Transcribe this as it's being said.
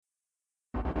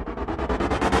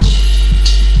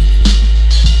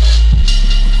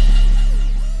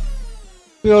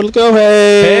Let's go.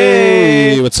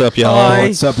 Hey, what's up, y'all? Hi.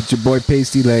 What's up? It's your boy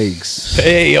Pasty Legs.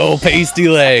 Hey, old pasty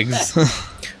legs.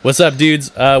 What's up,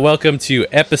 dudes? Welcome to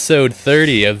episode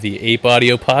 30 of the Ape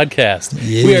Audio Podcast.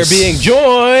 Yes. We are being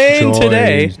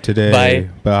joined today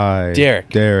by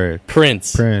Derek,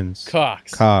 Prince,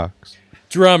 Cox,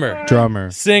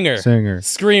 drummer, singer,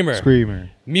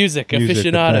 screamer, music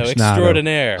aficionado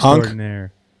extraordinaire, Hunk.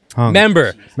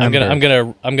 member. I'm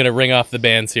gonna ring off the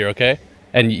bands here, okay?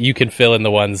 And you can fill in the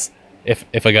ones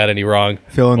if I got any wrong.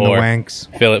 Fill in the or wanks.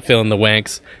 Fill in the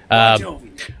wanks.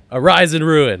 Arise and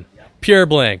Ruin, Pure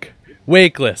Blank,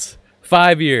 Wakeless,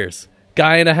 5 Years,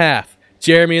 Guy and a Half,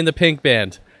 Jeremy and the Pink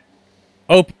Band,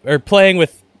 playing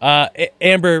with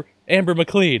Amber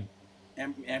McLean.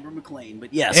 Amber McLean,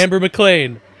 but yes. Amber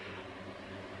McLean,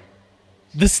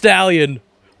 The Stallion,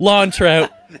 Lawn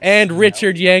Trout, and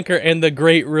Richard Yanker and the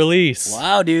Great Release.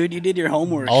 Wow, dude, you did your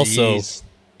homework. Also, Jeez.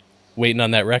 waiting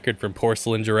on that record from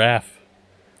Porcelain Giraffe.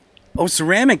 Oh,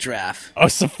 Ceramic Giraffe. Oh,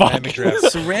 so fuck.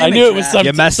 Ceramic I knew it was Giraffe.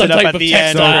 You messed some it up type at of the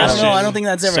end. textile I don't shit. know. I don't think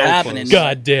that's ever So happening.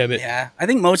 God damn it. Yeah, I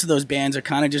think most of those bands are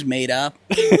kind of just made up.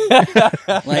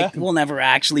 Like, we'll never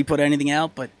actually put anything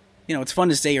out, but, you know, it's fun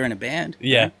to say you're in a band.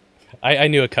 Yeah. I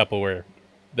knew a couple where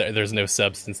there's no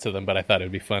substance to them, but I thought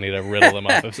it'd be funny to riddle them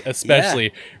off,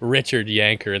 especially Richard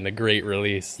Yanker and the Great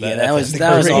Release. That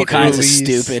was all kinds of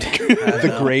stupid.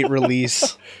 The Great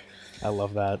Release. I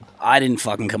love that. I didn't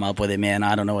fucking come up with it, man.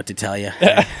 I don't know what to tell you.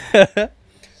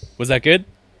 Was that good?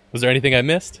 Was there anything I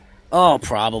missed? Oh,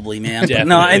 probably, man. But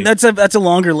Definitely. no, that's a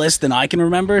longer list than I can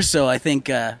remember. So I think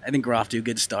we're off to a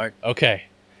good start. Okay.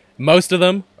 Most of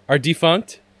them are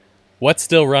defunct. What's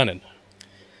still running?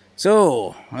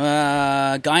 So,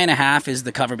 Guy and a Half is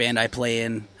the cover band I play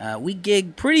in. We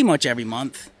gig pretty much every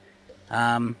month.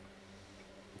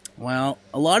 Well,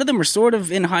 a lot of them are sort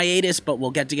of in hiatus, but we'll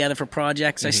get together for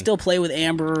projects. I still play with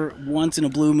Amber once in a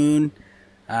blue moon.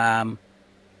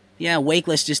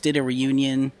 Wakeless just did a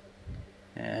reunion.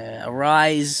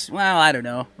 Arise, well, I don't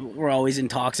know. We're always in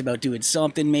talks about doing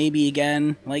something maybe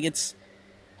again. Like,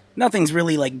 nothing's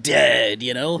really, like, dead,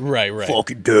 you know? Right.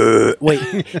 Fucking dead. Wait.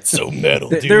 It's so metal,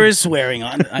 dude. There is swearing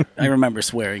on. I remember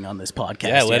swearing on this podcast.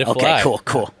 Yeah, let it fly. Okay,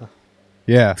 cool.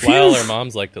 Yeah. While our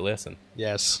moms like to listen.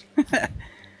 Yes.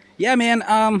 Yeah, man.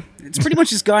 It's pretty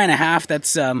much this Guy and a Half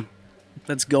that's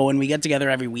going. We get together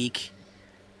every week.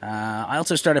 I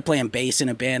also started playing bass in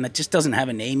a band that just doesn't have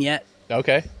a name yet.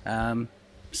 Okay.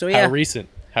 So yeah, How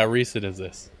recent is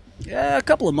this? a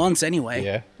couple of months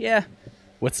anyway. Yeah.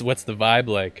 What's the vibe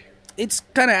like? It's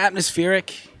kind of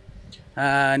atmospheric.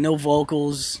 No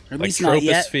vocals, or at Like least not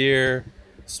yet. troposphere,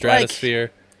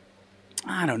 stratosphere.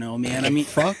 I don't know, man. I mean,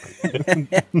 Fuck.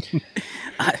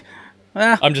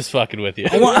 I'm just fucking with you.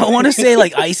 I want to say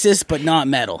like ISIS, but not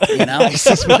metal. You know?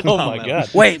 Oh my god.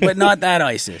 Wait, but not that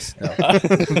ISIS.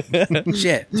 No.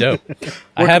 Shit. Dope.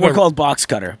 We're called Box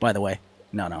Cutter, by the way.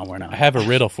 No, we're not. I have a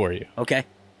riddle for you. Okay.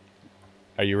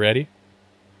 Are you ready?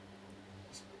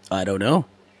 I don't know.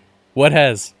 What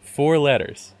has 4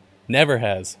 letters, never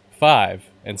has 5,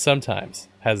 and sometimes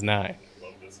has 9?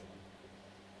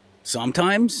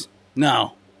 Sometimes?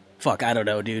 No. Fuck, I don't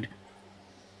know, dude.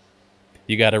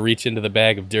 You got to reach into the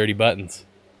bag of dirty buttons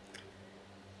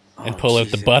and pull out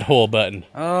the Jesus. butthole button.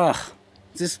 Ugh.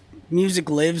 This music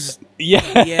lives.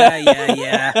 Yeah.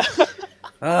 Yeah.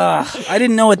 Ugh. I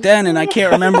didn't know it then, and I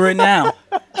can't remember it now.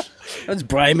 That's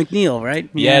Brian McNeil, right?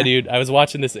 Yeah, dude. I was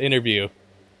watching this interview.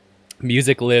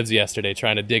 Music Lives yesterday,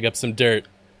 trying to dig up some dirt.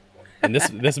 And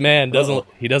this man doesn't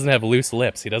have loose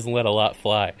lips. He doesn't let a lot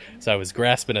fly. So I was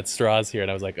grasping at straws here,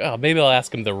 and I was like, oh, maybe I'll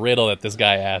ask him the riddle that this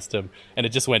guy asked him. And it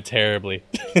just went terribly.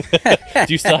 Do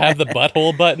you still have the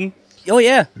butthole button? Oh,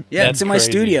 yeah. Yeah, That's it's in my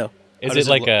crazy. studio. Is it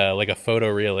like a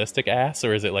photorealistic ass,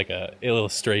 or is it like a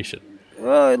illustration?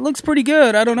 Well, it looks pretty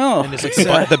good. I don't know. Is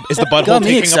the butthole got me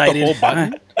taking excited. up the whole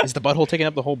button? Is the butthole taking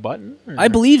up the whole button? Or? I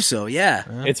believe so, yeah.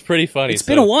 It's pretty funny. It's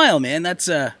been a while, man. That's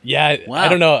Yeah, Wow. I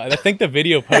don't know. I think the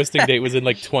video posting date was in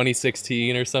like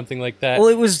 2016 or something like that. Well,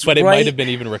 it was but it right- might have been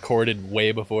even recorded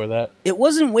way before that. It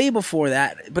wasn't way before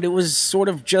that, but it was sort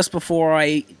of just before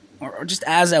or just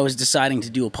as I was deciding to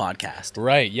do a podcast.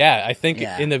 Right, yeah. I think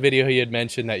Yeah. in the video he had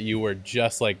mentioned that you were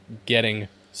just like getting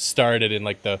started in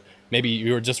like maybe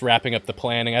you were just wrapping up the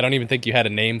planning. I don't even think you had a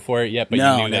name for it yet, but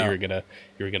No, you knew that no.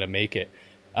 you were gonna make it.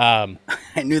 I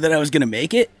knew that I was going to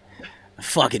make it. I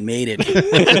fucking made it.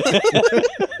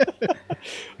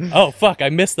 Oh fuck! I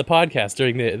missed the podcast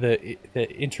during the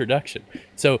introduction.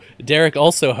 So Derek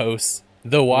also hosts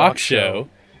the Walk Show.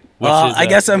 Which is, I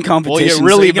guess I'm competition. Well, you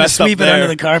really so you're gonna messed up sweep it under there.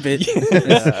 the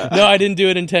carpet. No, I didn't do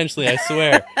it intentionally. I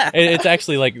swear. It's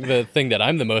actually like the thing that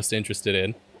I'm the most interested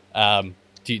in.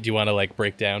 Do you want to like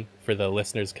break down for the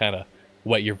listeners kind of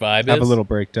what your vibe Have is? a little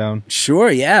breakdown. Sure,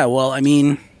 yeah. Well, I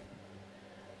mean,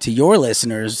 to your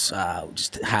listeners,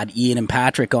 just had Ian and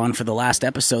Patrick on for the last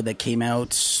episode that came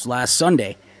out last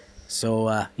Sunday.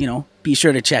 So, be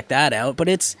sure to check that out. But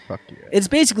it's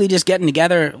basically just getting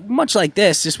together, much like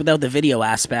this, just without the video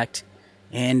aspect.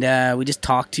 And we just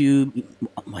talk to,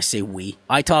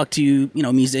 I talk to,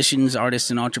 musicians,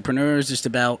 artists, and entrepreneurs just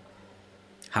about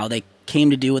how they came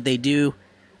to do what they do.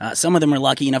 Some of them are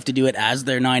lucky enough to do it as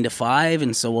their 9 to 5,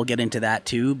 and so we'll get into that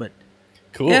too. But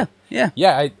Cool. yeah.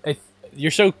 Yeah,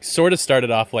 your show sort of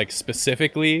started off like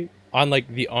specifically on like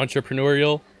the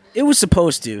entrepreneurial It was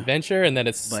supposed to. venture, and then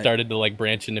it started to like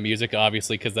branch into music,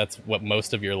 obviously, because that's what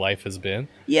most of your life has been.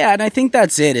 Yeah, and I think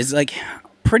that's it. Is like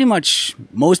pretty much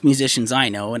most musicians I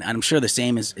know, and I'm sure the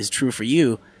same is true for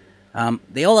you.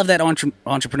 They all have that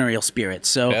entrepreneurial spirit.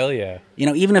 So Hell yeah.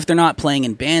 even if they're not playing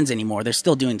in bands anymore, they're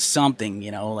still doing something.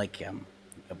 Like a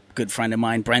good friend of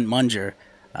mine, Brent Munger,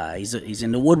 he's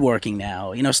into woodworking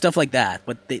now. Stuff like that.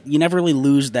 But you never really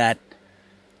lose that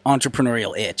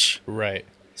entrepreneurial itch. Right.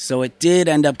 So it did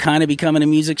end up kind of becoming a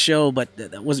music show, but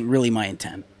that wasn't really my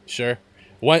intent. Sure.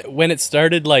 When it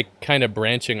started like kind of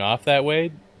branching off that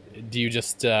way, do you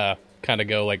just kind of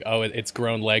go like, oh, it's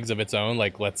grown legs of its own?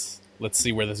 Like let's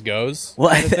see where this goes. Well,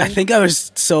 I think I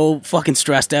was so fucking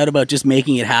stressed out about just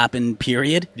making it happen,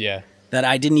 period, Yeah. that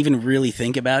I didn't even really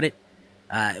think about it.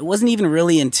 It wasn't even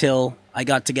really until I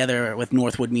got together with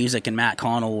Northwood Music and Matt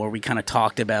Connell where we kind of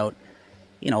talked about,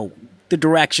 the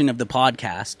direction of the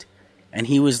podcast. And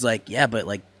he was like, yeah, but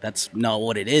like, that's not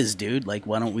what it is, dude. Like,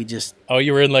 why don't we just... Oh,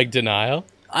 you were in like denial?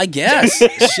 I guess.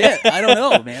 Shit. I don't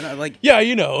know, man. I like... Yeah, I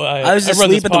was I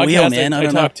run asleep this at the wheel, podcast. man. I I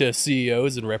don't know. talk to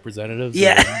CEOs and representatives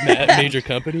Yeah. of major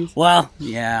companies. Well,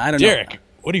 yeah, I don't know. Derek,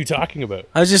 what are you talking about?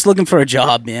 I was just looking for a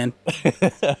job, man.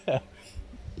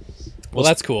 Well,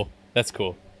 that's cool. That's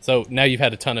cool. So now you've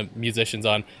had a ton of musicians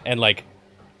on, and like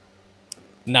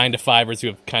 9 to 5ers who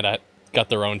have kind of got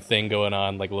their own thing going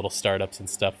on, like little startups and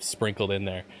stuff sprinkled in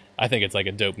there. I think it's like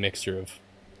a dope mixture of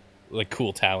like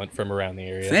cool talent from around the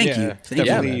area. Thank you. Thank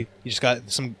Definitely. you. You just got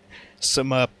some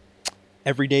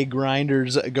everyday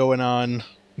grinders going on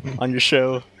your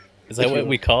show. Is that what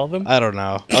we call them? I don't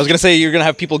know. I was gonna say you're gonna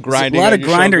have people grinding. a lot on of your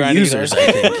show, grinder grinding users, there.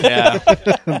 I think.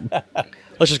 Yeah.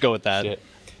 Let's just go with that. Shit.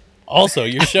 Also,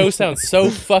 your show sounds so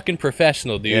fucking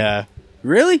professional, dude. Yeah.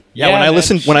 Really? Yeah, Yeah, when I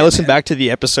man. listened back to the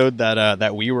episode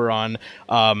that we were on,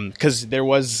 because there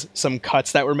was some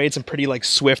cuts that were made, some pretty like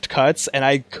swift cuts, and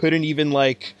I couldn't even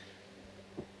like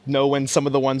know when some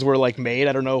of the ones were like made.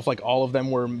 I don't know if like all of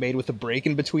them were made with a break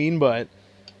in between, but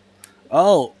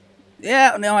Oh,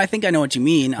 yeah. No, I think I know what you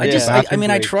mean. I Yeah. just, I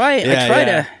mean, I try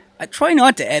Yeah. I try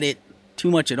not to edit too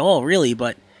much at all, really.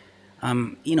 But,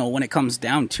 when it comes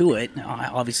down to it, I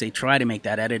obviously try to make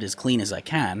that edit as clean as I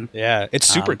can. yeah, it's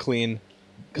super clean.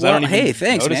 'Cause well, I don't even hey,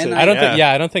 thanks, notice man. it.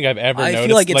 I don't think I've ever I feel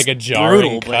noticed like like, it's a jarring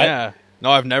brutal, cut. but Yeah.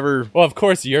 No, I've never. Well, of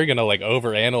course you're gonna like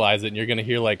overanalyze it, and you're gonna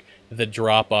hear like the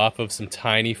drop off of some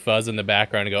tiny fuzz in the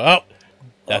background, and go, "Oh,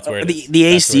 that's where it is." The That's where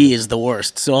it AC is the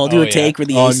worst. So I'll do Oh, a take yeah. where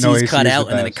the Oh, AC no, is AC cut is the out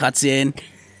and then it best. cuts in.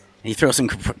 And you throw some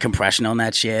compression on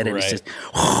that shit, and Right. it's just,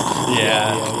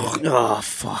 Yeah. oh,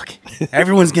 fuck.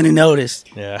 Everyone's going to notice.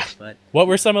 Yeah. But What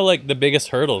were some of like the biggest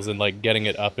hurdles in like getting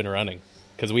it up and running?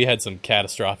 Because we had some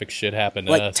catastrophic shit happen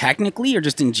to like us. technically or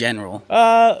just in general?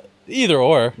 Either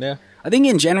or. Yeah. I think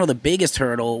in general the biggest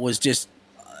hurdle was just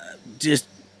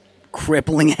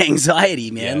crippling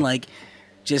anxiety, man. Yeah. Like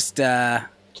just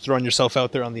Throwing yourself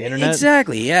out there on the internet.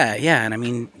 exactly, yeah. And I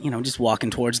mean, just walking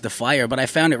towards the fire. But I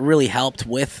found it really helped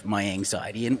with my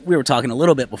anxiety. And we were talking a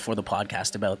little bit before the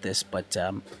podcast about this, but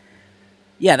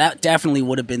yeah, that definitely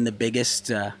would have been the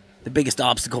biggest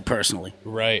obstacle personally.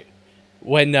 Right.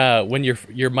 When your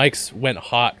mics went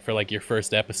hot for like your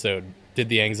first episode, did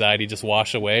the anxiety just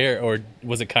wash away, or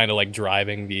was it kind of like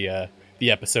driving the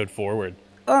episode forward?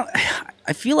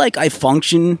 I feel like I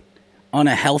function on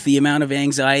a healthy amount of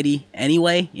anxiety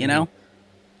anyway,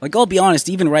 Like, I'll be honest,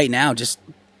 even right now, just,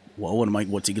 well,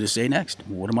 what's he going to say next?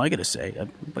 What am I going to say?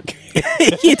 But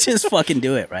you just fucking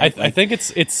do it, right? I think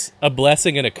it's a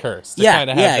blessing and a curse to Yeah, kind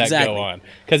of have yeah, that exactly. go on.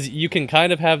 Because you can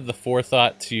kind of have the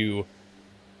forethought to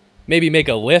maybe make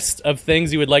a list of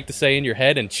things you would like to say in your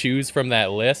head and choose from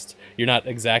that list. You're not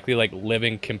exactly like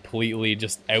living completely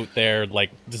just out there, like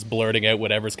just blurting out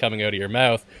whatever's coming out of your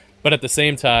mouth. But at the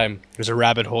same time, There's a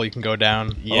rabbit hole you can go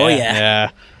down. Oh, yeah. Yeah.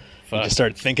 You fuck. just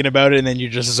start thinking about it, and then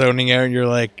you're just zoning out, and you're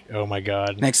like, "Oh my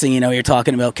god!" Next thing you know, you're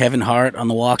talking about Kevin Hart on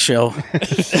The Walk Show,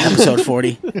 episode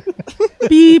 40.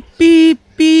 Beep, beep,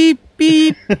 beep,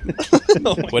 beep.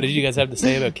 What did you guys have to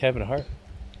say about Kevin Hart?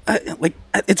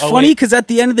 It's Oh, funny wait. because at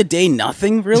the end of the day,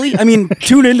 nothing really. I mean,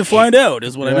 tune in to find out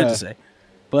is what I meant to say.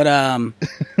 But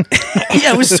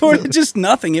yeah, it was sort of just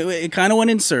nothing. It kind of went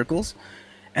in circles,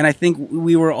 and I think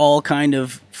we were all kind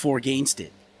of for against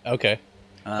it. Okay.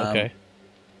 Okay.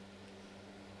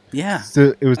 Yeah,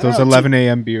 So it was those know, 11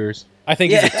 a.m. beers. I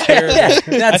think yeah, he's a terrible.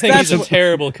 I think he's a what-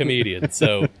 terrible comedian.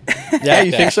 So Yeah,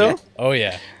 you think so? Oh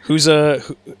yeah, Who's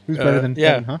Who's better than yeah.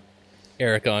 Kevin, huh?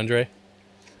 Eric Andre.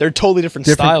 They're totally different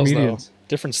Different styles, comedians. though.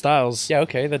 Different styles. Yeah,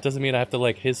 okay. That doesn't mean I have to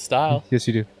like his style. Yes,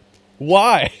 you do.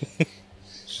 Why?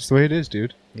 It's just the way it is,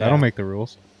 dude. Yeah. I don't make the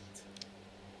rules.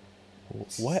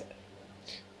 What?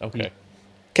 Okay.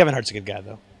 Kevin Hart's a good guy,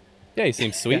 though. Yeah, he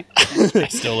seems sweet. I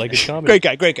still like his comedy.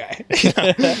 Great guy.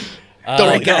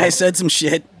 Right guy said some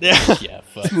shit. Yeah,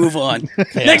 fuck. Move on.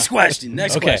 Next question.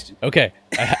 Next Okay, question. okay.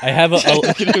 I have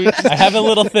I have a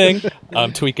little thing.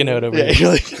 I'm tweaking out over Yeah, here.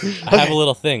 you're like, I have a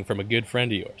little thing from a good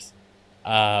friend of yours.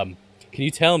 Can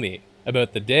you tell me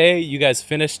about the day you guys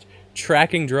finished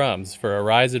tracking drums for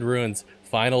Arise and Ruin's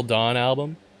Final Dawn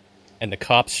album, and the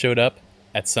cops showed up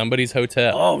at somebody's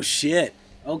hotel? Oh shit.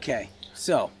 Okay.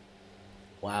 So,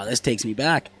 wow, this takes me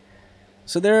back.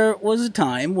 So there was a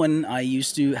time when I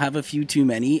used to have a few too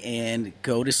many and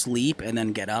go to sleep and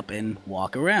then get up and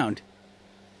walk around.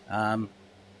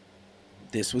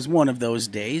 This was one of those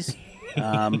days.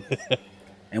 And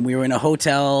we were in a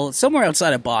hotel somewhere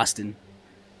outside of Boston.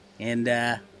 And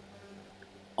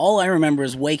all I remember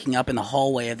is waking up in the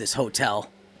hallway of this hotel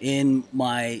in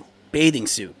my bathing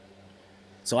suit.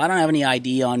 So I don't have any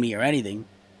ID on me or anything.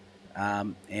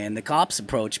 And the cops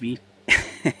approached me.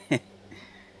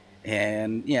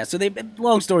 And yeah, so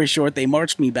long story short, they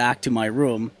marched me back to my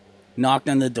room, knocked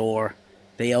on the door.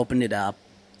 They opened it up.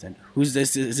 Said, "Who's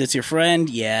this? Is this your friend?"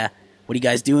 "Yeah." "What are you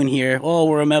guys doing here?" "Oh,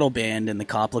 we're a metal band." And the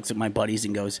cop looks at my buddies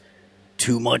and goes,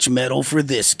 "Too much metal for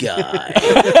this guy."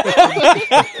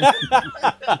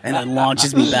 And then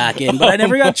launches me back in. But I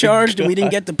never got charged and we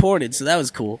didn't get deported, so that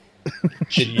was cool.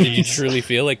 Did you truly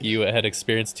feel like you had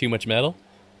experienced too much metal?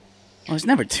 Well, there's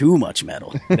never too much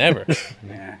metal. Never.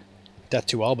 Yeah. Death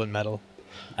to Alban metal.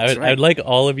 I right. would like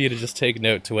all of you to just take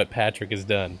note to what Patrick has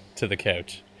done to the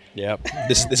couch. Yep.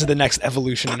 This is the next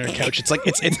evolution in our couch. It's like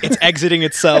it's exiting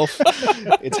itself.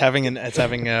 It's having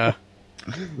that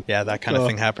kind of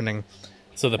thing happening.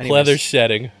 So the Anyways. pleather's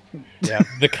shedding, Yeah.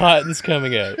 the cotton's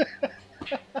coming out.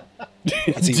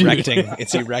 It's erecting.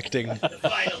 It's erecting.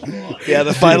 Yeah,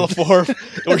 the final form.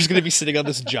 We're just gonna be sitting on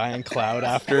this giant cloud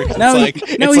after. 'Cause Now,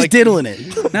 it's now it's he's diddling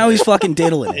it. Now he's fucking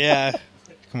diddling it. Yeah.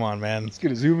 Come on, man. Let's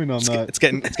get a zoom in on that. It's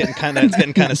getting kind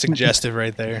of suggestive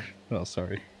right there. Oh,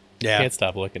 sorry. Yeah. Can't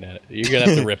stop looking at it. You're gonna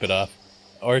have to rip it off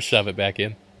or shove it back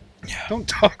in. Don't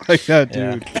talk like that,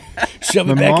 Yeah. dude. Shove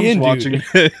My it back mom's in, watching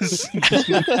dude. this.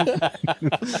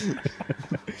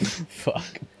 Fuck.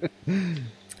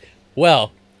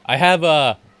 Well, I have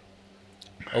a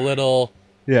little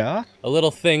Yeah?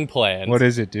 thing planned. What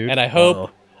is it, dude? And I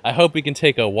hope we can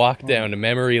take a walk down to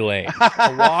memory lane.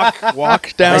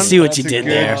 Walk down. I see what That's you a did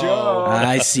good there. job.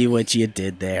 I see what you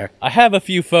did there. I have a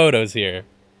few photos here,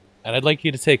 and I'd like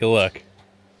you to take a look.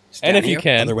 And down if you here?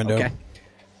 can, Other window. Okay.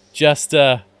 just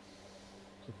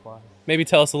maybe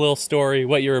tell us a little story,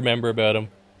 what you remember about him.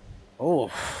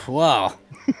 Oh, wow.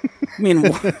 I mean,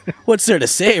 what's there to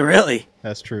say, really?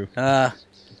 That's true.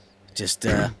 Just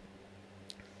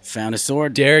found a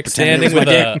sword. Derek pretended it standing was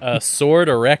my with dick. a sword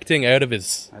erecting out of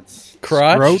his That's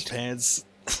crotch. Throat. Pants.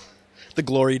 The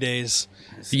glory days.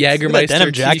 The Jägermeister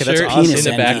denim jacket, that's t-shirt awesome. penis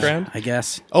in the envy, background. I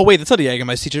guess. Oh wait, that's not a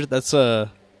Jägermeister t-shirt. That's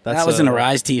That was an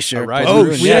Arise t-shirt. Arise but and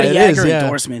we Ruin. had a Yeah, it is, Jagger yeah.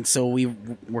 endorsement, so we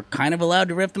were kind of allowed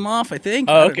to rip them off, I think.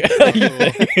 Oh, okay.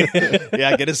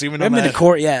 Yeah, get a zoom in I on haven't been to that.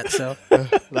 court yet, so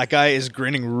That guy is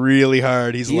grinning really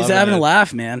hard. He's he's loving having it. a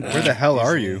laugh, man. Where the hell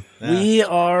are you? Yeah. We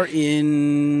are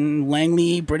in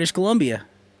Langley, British Columbia.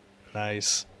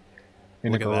 Nice.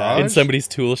 In Look a at that. garage? In somebody's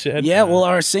tool shed. Yeah, well,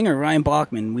 our singer, Ryan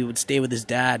Bachman, we would stay with his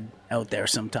dad out there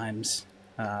sometimes.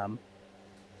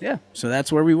 Yeah, so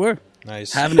that's where we were.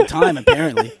 Nice. Having a time,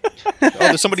 apparently. Oh,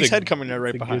 there's somebody's It's a- head coming out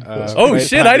right behind. Oh Right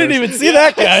shit! I didn't even see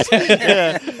that guy.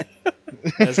 Yeah.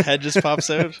 His head just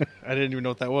pops out. I didn't even know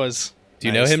what that was. Do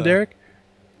you know Nice, him, though. Derek?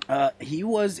 He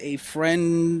was a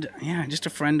friend, just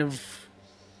a friend of...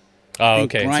 Oh,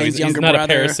 think okay. So Brian's he's younger not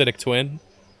brother. a parasitic twin.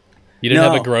 You didn't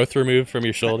have No. a growth removed from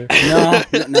your shoulder. No,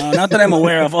 not that I'm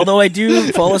aware of. Although I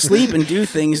do fall asleep and do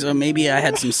things. Maybe I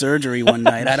had some surgery one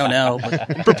night. I don't know. But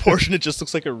In proportion, it just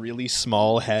looks like a really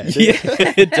small head. Yeah,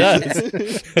 it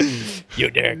does. Yo,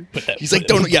 Derek, put that. He's like,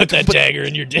 don't- yeah, put that put- dagger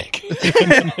in your dick.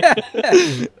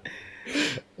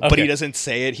 But Okay. he doesn't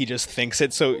say it. He just thinks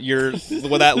it. So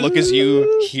that look is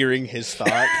you hearing his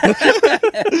thought.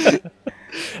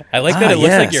 I like that it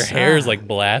looks like your yes. hair is like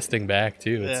blasting back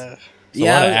too. It's, Yeah. it's a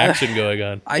lot of action going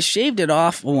on. I shaved it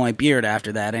off, well, my beard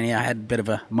after that, and I had a bit of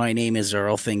a "my name is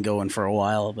Earl" thing going for a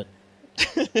while, but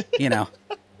you know,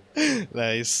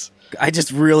 Nice. I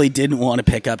just really didn't want to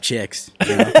pick up chicks.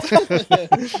 You know?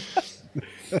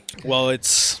 Well,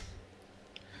 it's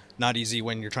not easy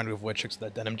when you're trying to avoid chicks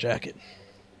with that denim jacket.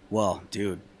 Well,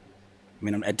 dude, I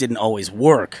mean, it didn't always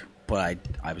work, but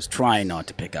I was trying not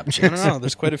to pick up I chicks. don't know.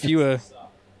 There's quite a few.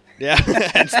 Yeah,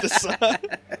 it's the sun.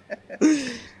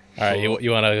 All right,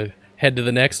 you want to head to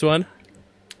the next one?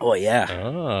 Oh yeah.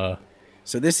 Oh,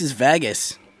 So this is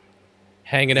Vegas.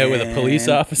 hanging out with a police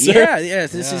And- officer. Yeah.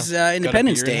 This is Got a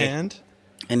Independence beer in Day hand.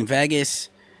 in Vegas,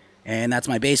 and that's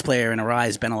my bass player in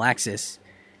Arise, Ben Alexis.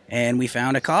 And we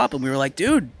found a cop, and we were like,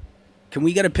 "Dude, can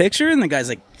we get a picture?" And the guy's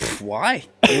like, "Why?"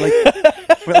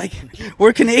 We're like,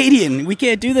 we're Canadian. We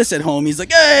can't do this at home. He's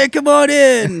like, "Hey, come on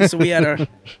in." So we had our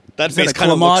That Is that face a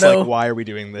kind of looks Clamato? like, why are we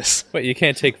doing this? Wait, you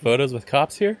can't take photos with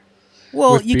cops here?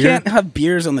 well, With you beer? can't have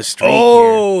beers on the street here.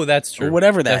 Oh, that's true. Or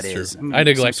whatever that That's is. true. I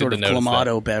neglected some sort to of notice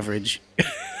Clamato beverage.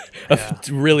 that.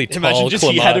 A really tall Imagine just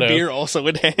Clamato. he had a beer also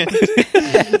in hand.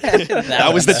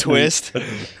 that was the twist.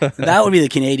 That would be the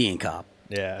Canadian cop.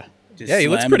 Yeah. Just Yeah, he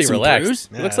looks slamming pretty some relaxed. brews.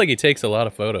 He looks Yeah. like he takes a lot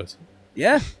of photos.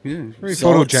 Yeah, Very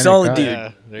solid, photogenic solid guy. dude.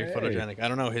 Yeah, very photogenic. I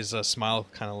don't know. His smile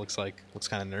kind of looks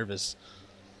kind of nervous.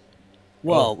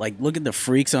 Well, like look at the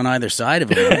freaks on either side of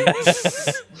him. Right?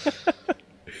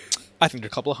 I think they're a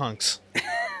couple of hunks.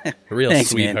 Real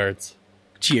Thanks, man. sweethearts.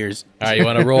 Cheers. All right, you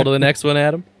want to roll to the next one,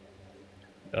 Adam?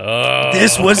 Oh,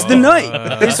 This was the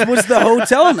night. This was the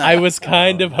hotel night. I was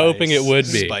kind of hoping it would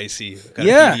be. Spicy. Got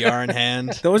Yeah. a PBR in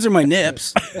hand. Those are my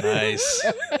nips. Nice.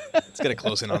 Let's get a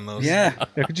close in on those. Yeah.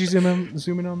 Yeah, could you zoom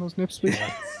in on those nips, please?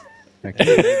 Thank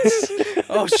you.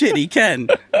 Oh shit, he can.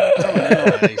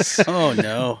 Nice. Oh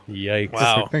no. Yikes!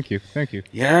 Wow. Thank you.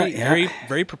 Yeah. Very, yeah. very,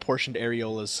 very proportioned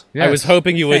areolas. I was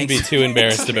hoping you wouldn't Thanks. be too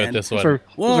embarrassed about Man. this one. For-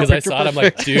 Well, Because I saw it, I'm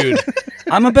like, dude,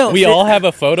 I'm about. we fi- all have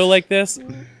a photo like this,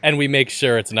 and we make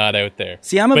sure it's not out there.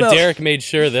 See, I'm but about- Derek made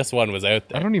sure this one was out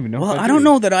there. I don't even know. Well, if I do. don't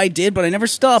know that I did, but I never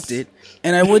stopped it.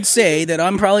 And I would say that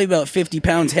I'm probably about 50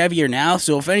 pounds heavier now.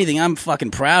 So if anything, I'm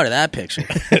fucking proud of that picture.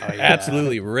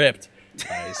 Absolutely ripped.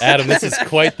 Nice. Adam, this is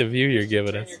quite the view you're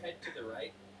giving us. Your head to the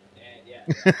right, and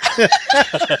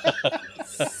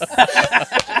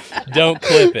yeah. Don't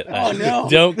clip it. Oh, no.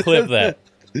 Don't clip that.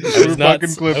 I was not, fucking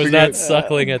I clipping was not it.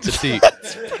 suckling at the teat.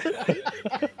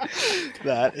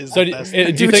 That is So the do, best. do you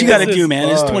Do what think you gotta this do, is- man.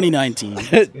 It's 2019.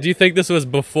 Do you think this was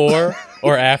before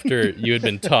or after you had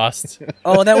been tossed?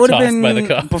 Oh, that would have Tossed by the been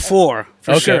cops. before,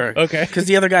 for Okay, sure. okay. Because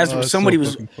the other guys, Oh, that's somebody so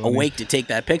was fucking funny. awake to take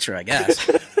that picture, I guess.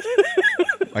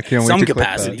 I can't wait Some to clip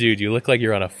capacity. that. Dude, you look like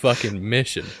you're on a fucking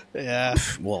mission. Yeah.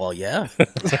 Well, yeah.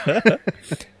 All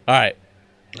right.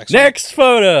 one. Next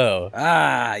photo.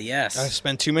 Ah, I yes.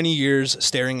 spent too many years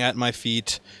staring at my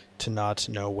feet to not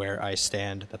know where I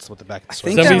stand. That's what the back of the I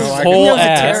sweater think Somebody's that was, whole that was a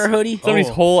ass. terror hoodie. Somebody's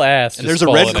Oh. whole ass. And just there's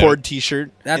a red falling out. cord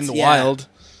T-shirt That's- in the yeah. wild.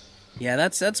 Yeah,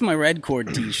 that's my red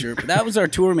cord T-shirt. But that was our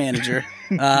tour manager,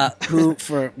 who,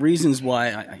 for reasons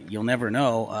why you'll never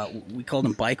know, we called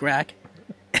him Bike Rack.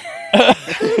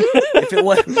 If it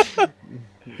was,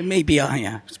 it may be.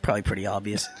 Yeah, it's probably pretty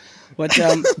obvious. But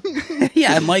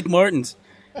yeah, Mike Martins,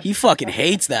 he fucking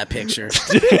hates that picture.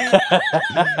 That's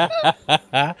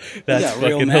got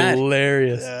real fucking mad.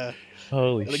 hilarious. Yeah.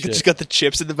 Holy Like, shit. just got the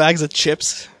chips in the bags of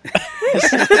chips.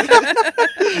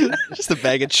 Just a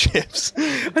bag of chips.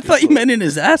 I thought you meant in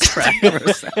his ass crack for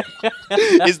a second.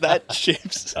 Is that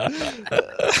chips? You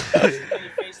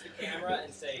face the camera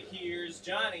and say, "Here's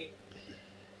Johnny."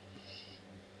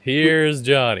 Here's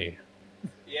Johnny.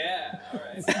 Yeah, all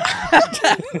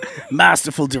right.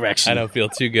 Masterful direction. I don't feel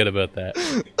too good about that.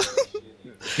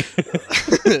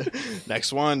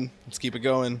 Next one. Let's keep it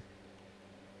going.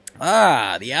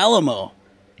 Ah, the Alamo.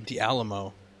 The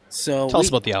Alamo. So Tell us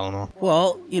about the Alamo.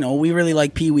 Well, you know, we really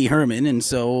like Pee Wee Herman, and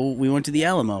so we went to the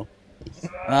Alamo.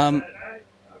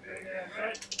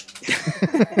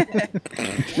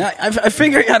 Now, I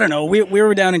figured, I don't know, we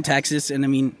were down in Texas, and I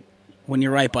mean, when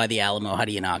you're right by the Alamo, how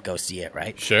do you not go see it,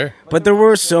 right? Sure. But there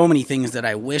were so many things that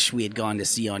I wish we had gone to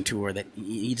see on tour that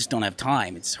you just don't have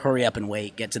time. It's hurry up and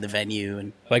wait, get to the venue,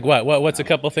 and Like what? What's a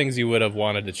couple things you would have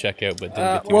wanted to check out but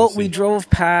didn't get to well, see? we drove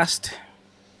past.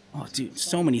 Oh, dude,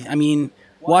 so many. I mean,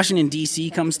 Washington D.C.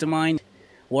 comes to mind.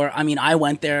 Or I mean, I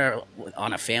went there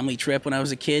on a family trip when I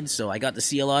was a kid, so I got to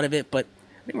see a lot of it, but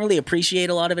I didn't really appreciate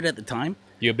a lot of it at the time.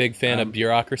 You a big fan of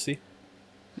bureaucracy?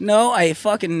 No, I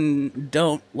fucking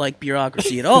don't like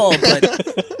bureaucracy at all.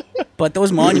 But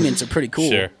those monuments are pretty cool.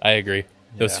 Sure, I agree.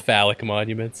 Those Yeah. phallic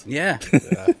monuments. Yeah.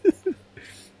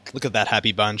 Look at that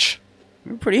happy bunch.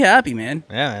 We were pretty happy, man.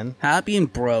 Yeah, man. Happy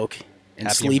and broke. And Happy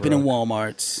and sleeping in broke.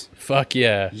 Walmarts. Fuck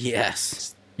yeah.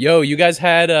 Yes. Yo, you guys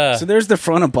had So there's the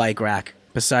front of bike rack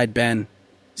beside Ben.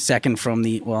 Second from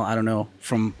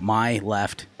from my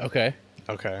left. okay.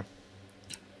 Okay.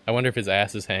 I wonder if his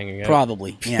ass is hanging out.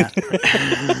 Probably, yeah.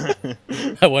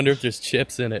 I wonder if there's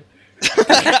chips in it.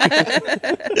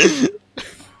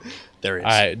 There is.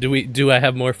 All right, do I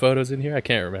have more photos in here? I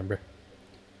can't remember.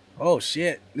 Oh,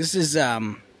 shit. This is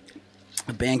a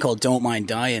band called Don't Mind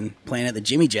Dying playing at the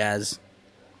Jimmy Jazz.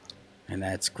 And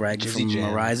that's Greg Jizzy from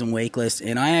Jam. Horizon Wakeless.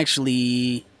 And I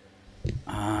actually...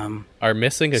 Are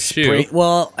missing a shoe.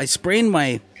 I sprained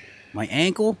my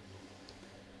ankle,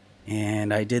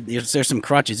 and I did. There's some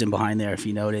crutches in behind there, if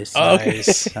you notice. Oh, okay.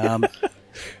 Nice.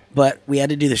 But we had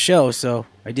to do the show, so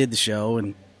I did the show,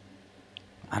 and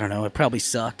I don't know. It probably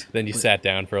sucked. Then you sat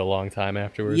down for a long time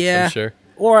afterwards. Yeah. I'm sure.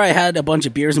 Or I had a bunch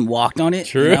of beers and walked on it.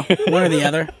 True. You know, one or the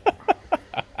other.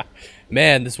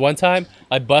 Man, this one time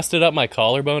I busted up my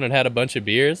collarbone and had a bunch of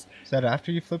beers. Is that after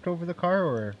you flipped over the car,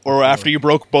 or? Or after you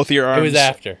broke both of your arms. It was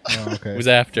after. Oh, okay. It was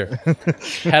after.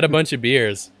 Had a bunch of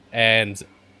beers, and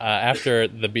after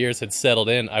the beers had settled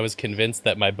in, I was convinced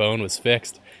that my bone was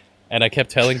fixed. And I kept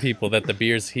telling people that the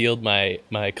beers healed my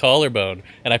collarbone,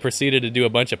 and I proceeded to do a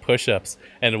bunch of push-ups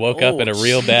and woke up in a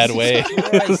real bad way.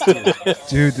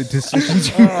 Dude, the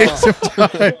decisions you make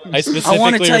sometimes. I specifically I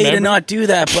want to tell you to remember- not do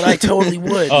that, but I totally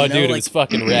would. Oh, you know, dude, it like- was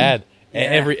fucking rad. Yeah.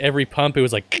 Every pump, it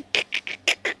was like,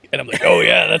 and I'm like, oh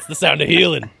yeah, that's the sound of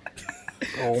healing.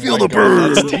 Feel the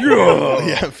burn.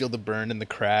 Yeah, feel the burn in the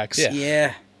cracks. Yeah.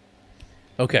 Yeah.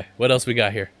 Okay, what else we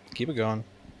got here? Keep it going.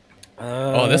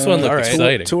 Oh, this one looked all right.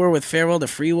 exciting. Tour with Farewell to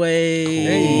Freeway,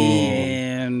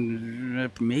 and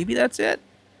maybe that's it.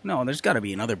 No, there's got to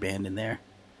be another band in there.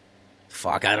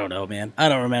 Fuck, I don't know, man. I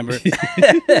don't remember.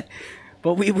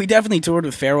 But we definitely toured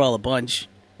with Farewell a bunch,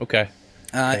 Okay,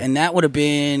 and that would have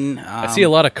been. I see a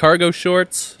lot of cargo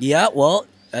shorts. Yeah, well,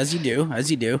 as you do.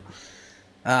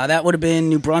 That would have been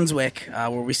New Brunswick, where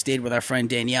we stayed with our friend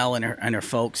Danielle and her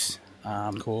folks.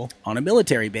 Cool. On a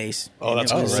military base. Oh,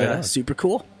 that's And it was, cool. Right. super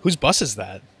cool. Whose bus is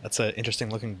that? That's an interesting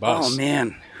looking bus. Oh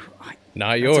man,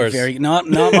 Not That's a yours. not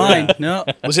mine. No.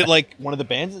 Was it like one of the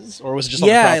bands, or was it just on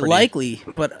Yeah, the property? likely,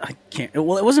 but I can't.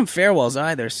 Well, it wasn't Farewell's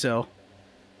either. So,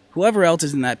 whoever else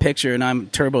is in that picture, and I'm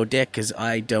Turbo Dick because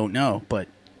I don't know, but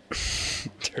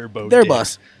Turbo their Dick.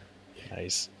 bus.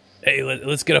 Nice. Hey,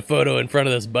 let's get a photo in front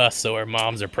of this bus so our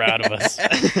moms are proud of us.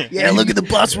 Yeah, look at the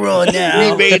bus rolling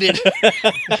now. We made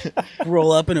it.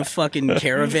 Roll up in a fucking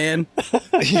caravan.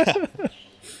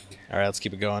 All right, let's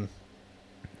keep it going.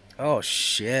 Oh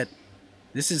shit,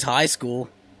 this is high school,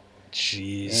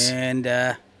 Jeez. and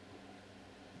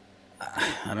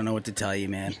I don't know what to tell you,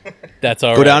 man. That's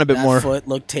all Go right. down a bit That more. foot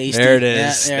looked tasty. There it Yeah,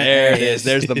 is. there it is.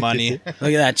 There's the money. Look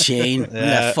at that chain. Look at Yeah.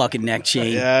 that fucking neck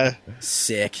chain. Yeah.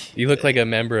 Sick. You look like a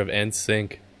member of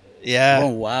NSYNC. Yeah. Oh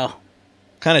wow. What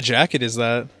kind of jacket is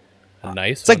that? A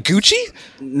nice It's like Gucci?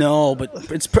 No, but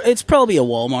it's probably a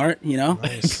Walmart. You know,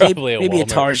 Probably a maybe a Walmart.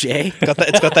 Target.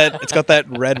 It's got that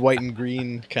red, white, and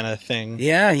green kind of thing.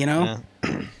 Yeah, you know. Yeah.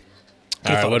 All thought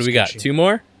right, it what was do we got? Gucci. 2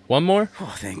 more? 1 more?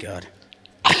 Oh, thank God.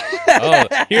 Oh,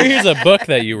 here's a book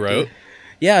that you wrote.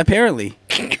 Yeah, apparently.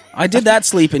 I did that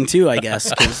sleeping too, I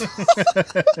guess. 'Cause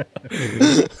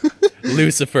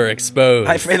Lucifer Exposed.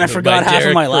 I by forgot half of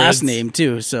Derek my last Prince. name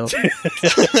too. So,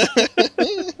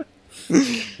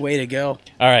 way to go.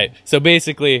 All right, so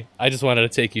basically, I just wanted to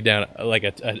take you down like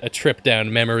a trip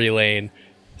down memory lane,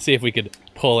 see if we could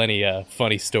pull any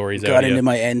funny stories out Got of into you.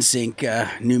 my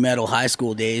NSYNC new metal high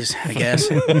school days, I guess.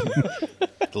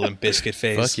 The Limp Bizkit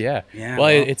phase. Fuck yeah. Yeah, well,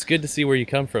 well. it's good to see where you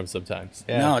come from sometimes.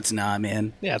 Yeah. No, it's not,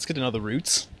 man. Yeah, it's good to know the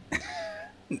roots.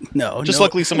 No, Just no,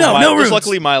 luckily some no, of my, no just roots.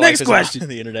 luckily my Next life question. is on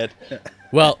the internet.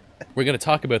 Well, we're going to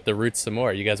talk about the roots some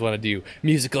more. You guys want to do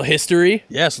musical history?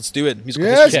 Yes, let's do it. Musical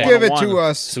Yes, history give it 101. to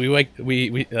us. So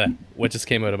we what just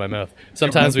came out of my mouth.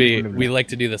 Sometimes we like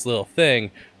to do this little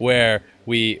thing where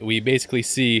we basically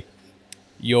see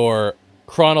your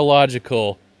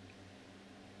chronological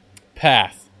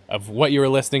path of what you were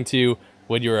listening to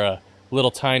when you were a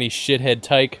little tiny shithead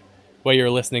tyke, what you were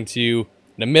listening to,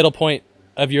 the middle point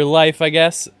of your life, I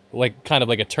guess, like kind of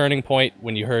like a turning point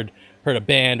when you heard a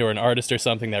band or an artist or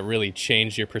something that really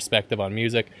changed your perspective on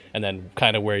music, and then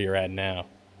kind of where you're at now.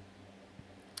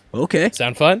 Okay,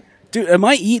 Sound fun? dude, am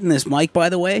I eating this mic? By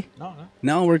the way, No.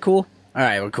 no, we're cool. All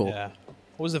right, we're cool. Yeah.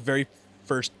 What was the very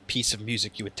first piece of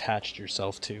music you attached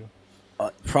yourself to?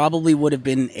 Probably would have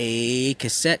been a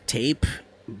cassette tape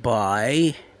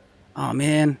by, oh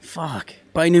man, fuck,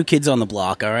 by New Kids on the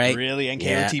Block. All right, Really?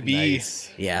 Yeah, NKOTB?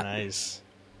 nice. Yeah. Nice.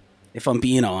 if I'm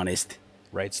being honest.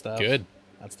 Right stuff. Good.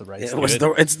 That's the right It stuff. was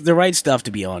it's the right stuff,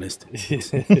 to be honest.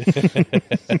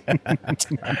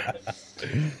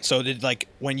 So did, like,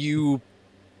 when you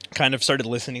kind of started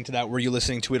listening to that, were you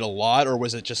listening to it a lot, or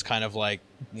was it just kind of like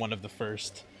one of the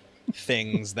first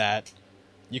things that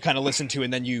you kind of listened to,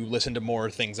 and then you listened to more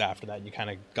things after that, and you kind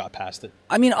of got past it?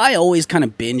 I mean, I always kind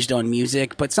of binged on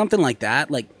music, but something like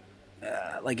that, like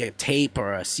a tape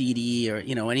or a CD or,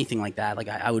 you know, anything like that, like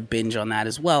I would binge on that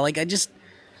as well. Like I just,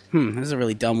 this is a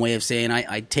really dumb way of saying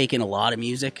I take in a lot of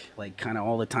music, like kind of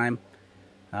all the time.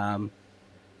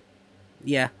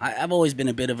 Yeah, I've always been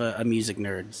a bit of a music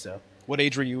nerd, so. What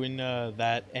age were you in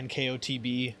that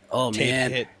NKOTB Oh, tape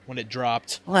man. hit when it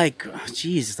dropped? Like,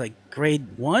 geez, it's like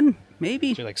grade 1,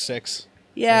 maybe? So you're like 6?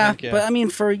 Yeah, think, yeah. but I mean,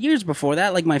 for years before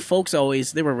that, like my folks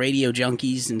they were radio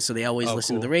junkies, and so they always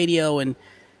listened to cool. the radio, and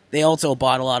they also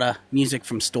bought a lot of music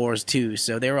from stores too.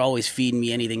 So they were always feeding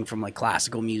me anything from like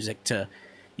classical music to,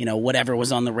 you know, whatever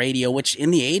was on the radio, which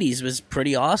in the 80s was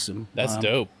pretty awesome. That's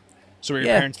dope. So were your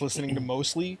Yeah. parents listening to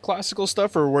mostly classical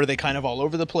stuff, or were they kind of all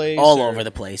over the place? All or- over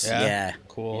the place, yeah.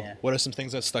 Cool. Yeah. What are some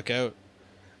things that stuck out?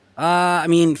 I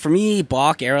mean, for me,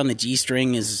 Bach, Air on the G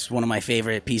String is one of my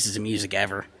favorite pieces of music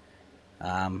ever.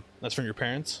 That's from your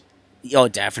parents? Oh,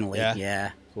 definitely, Yeah.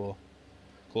 yeah.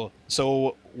 Cool.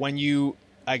 So when you,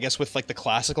 I guess with like the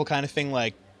classical kind of thing,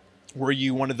 like, were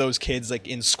you one of those kids like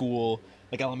in school,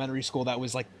 like elementary school, that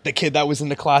was like the kid that was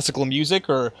into classical music,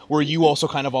 or were you also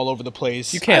kind of all over the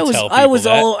place? You can't tell people I was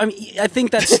that. I mean, I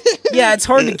think that's yeah. It's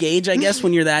hard to gauge, I guess,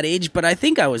 when you're that age. But I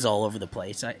think I was all over the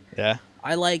place. Yeah.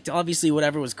 I liked obviously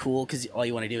whatever was cool because all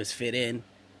you want to do is fit in,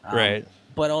 Right.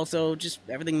 But also just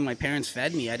everything my parents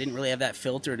fed me. I didn't really have that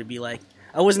filter to be like.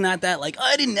 I wasn't at that like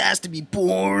I didn't ask to be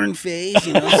born phase,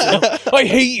 you know. So, I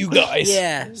hate you guys.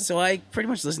 yeah, so I pretty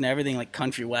much listened to everything like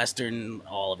country, western,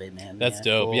 all of it, man. That's yeah.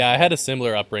 dope. Cool. Yeah, I had a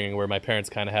similar upbringing where my parents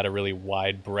kind of had a really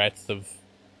wide breadth of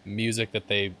music that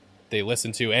they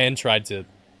listened to and tried to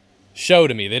show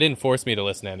to me. They didn't force me to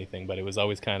listen to anything, but it was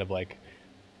always kind of like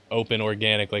open,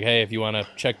 organic. Like, hey, if you want to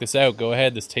check this out, go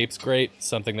ahead. This tape's great.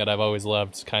 Something that I've always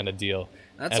loved, kind of deal.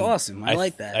 That's And awesome. I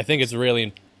like that. I think it's really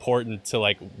important to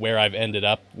like where I've ended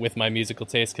up with my musical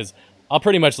taste because I'll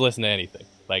pretty much listen to anything.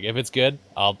 Like if it's good,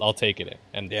 I'll take it in,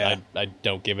 and Yeah. I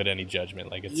don't give it any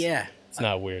judgment. Like it's it's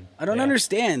not weird. I don't Yeah.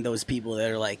 understand those people that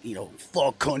are like, you know,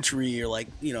 fuck country or like,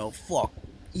 you know, fuck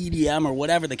EDM or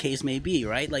whatever the case may be,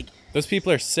 right? Like, Those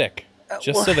people are sick.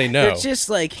 Just well, so they know. they're just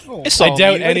like It's I all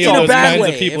doubt music. any in of a those bad kinds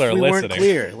way. of people if are we listening. weren't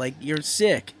clear, like you're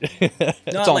sick,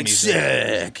 not all like music.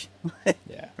 sick,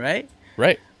 Yeah. right?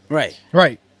 Right. Right,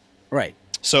 Right. right.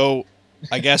 So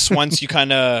I guess once you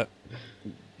kind of,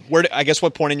 I guess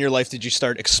what point in your life did you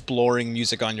start exploring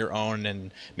music on your own,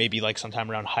 and maybe like sometime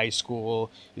around high school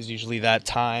is usually that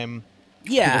time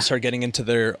Yeah, people start getting into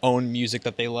their own music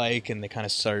that they like, and they kind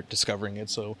of start discovering it.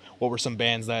 So what were some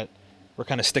bands that were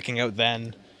kind of sticking out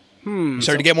then? You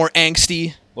started to get more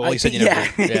angsty. Well, you said you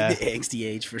never. Yeah. the angsty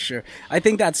age for sure. I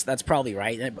think that's probably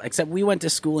right. Except we went to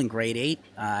school in grade 8.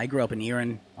 I grew up in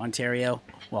Erin, Ontario.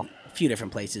 Well, a few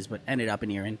different places, but ended up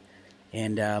in Erin.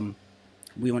 And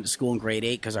we went to school in grade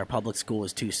 8 because our public school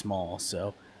was too small.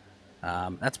 So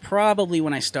that's probably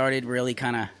when I started really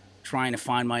kind of trying to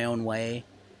find my own way.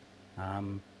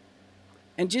 And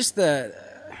just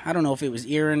I don't know if it was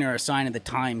Erin or a sign of the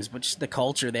times, but just the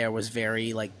culture there was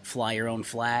very like fly your own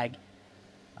flag.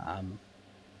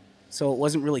 So it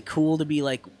wasn't really cool to be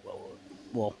like,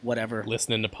 well, whatever.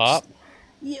 Listening to pop.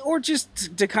 Yeah, or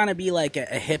just to kind of be like a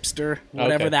hipster,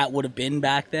 whatever Okay. that would have been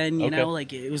back then, you Okay. know?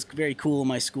 Like it was very cool in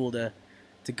my school to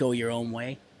go your own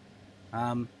way.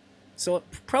 So it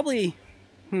probably,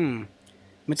 So you,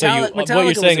 Metallica what you're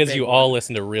was saying a is big you one. all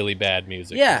listen to really bad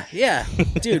music. Yeah,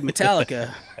 dude,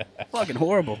 Metallica, fucking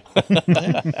horrible.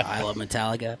 I love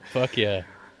Metallica, Fuck yeah.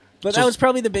 but that was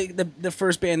probably the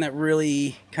first band that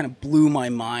really kind of blew my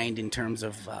mind in terms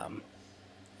of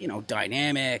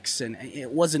dynamics, and it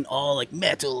wasn't all like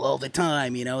metal all the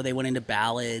time. You know, they went into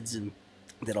ballads and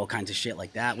did all kinds of shit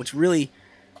like that, which really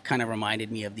kind of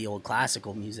reminded me of the old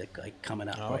classical music like coming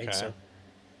up, Okay. right? So,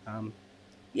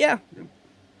 yeah.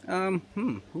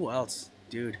 Who else,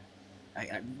 dude?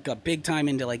 I got big time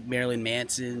into like Marilyn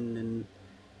Manson, and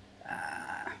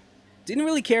didn't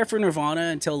really care for Nirvana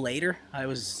until later. I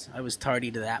was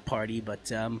tardy to that party,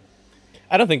 but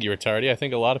I don't think you were tardy. I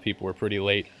think a lot of people were pretty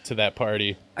late to that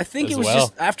party. I think as it was well.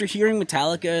 just after hearing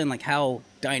Metallica and like how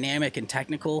dynamic and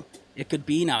technical it could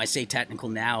be. Now I say technical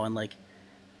now, and like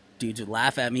dudes would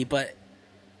laugh at me, but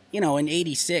in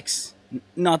 '86.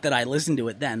 Not that I listened to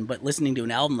it then, but listening to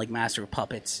an album like Master of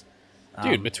Puppets,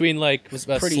 Dude, between like was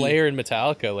pretty- Slayer and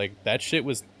Metallica, like that shit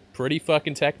was pretty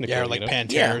fucking technical. Yeah, or like you know?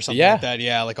 Pantera Yeah. or something Yeah. like that.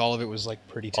 Yeah, like all of it was like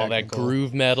pretty All technical. that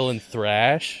groove metal and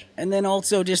thrash. And then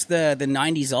also just the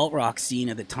 90s alt rock scene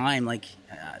at the time, like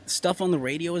stuff on the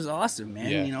radio is awesome, man.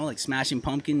 Yeah. You know, like Smashing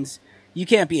Pumpkins. You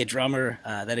can't be a drummer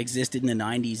that existed in the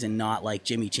 90s and not like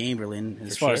Jimmy Chamberlain,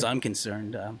 as For far as sure. I'm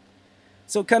concerned.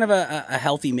 So kind of a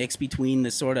healthy mix between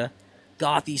the sort of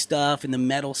gothy stuff and the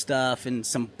metal stuff and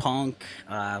some punk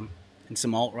and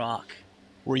some alt rock.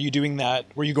 Were you doing that?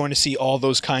 Were you going to see all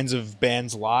those kinds of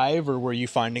bands live, or were you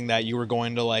finding that you were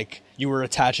going to like you were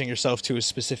attaching yourself to a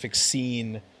specific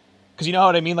scene? Because you know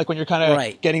what I mean. Like when you're kind of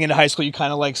Right. getting into high school, you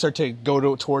kind of like start to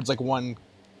go towards like one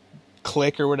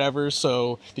clique or whatever.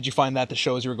 So did you find that the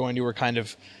shows you were going to were kind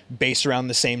of based around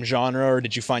the same genre, or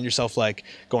did you find yourself like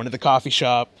going to the coffee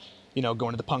shop, you know,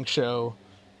 going to the punk show?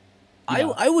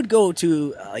 I would go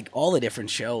to like all the different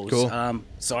shows. Cool.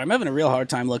 So I'm having a real hard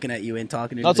time looking at you and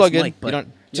talking to That's this all good. mic, You but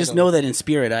don't- just yeah, know that in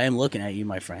spirit I am looking at you,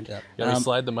 my friend. You want me to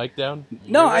slide the mic down?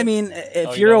 No, Your way? I mean, if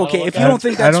Oh, you you're don't wanna okay, look if at you it? don't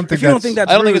think I that's, don't think if you don't that's- think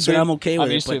that's I don't think rude, it's then weird. I'm okay with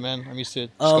I'm it. used to but- it, man. I'm used to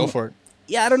it. Just go for it.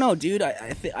 Yeah, I don't know, dude.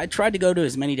 I tried to go to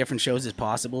as many different shows as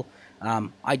possible.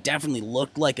 I definitely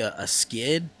looked like a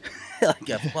skid, like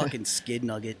a fucking skid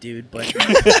nugget, dude. But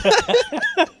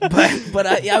but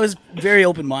I was very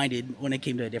open minded when it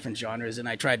came to different genres, and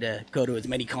I tried to go to as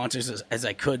many concerts as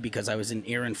I could because I was in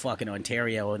Erin, fucking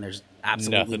Ontario, and there's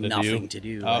absolutely Nothing nothing to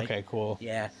to do. Oh, right? okay, cool.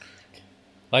 Yeah,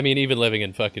 I mean, even living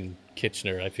in fucking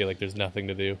Kitchener, I feel like there's nothing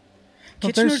to do. Well,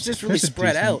 Kitchener's there's- just really there's a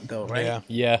spread decent- out, though, right? Yeah.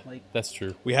 Yeah, Like- that's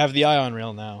true. We have the Ion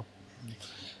Rail now,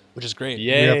 which is great.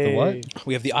 Yay. have the what?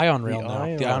 We have the Ion Rail The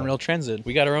now. The Ion. Ion Rail Transit.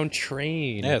 We got our own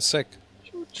train. Yeah, it's sick.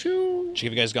 Have you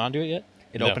guys gone to it yet?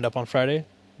 It No. opened up on Friday.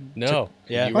 No.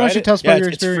 Yeah. You Why don't ride you it? tell us Yeah, about your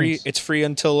it's free. experience? It's free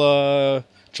until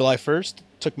July 1st.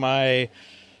 Took my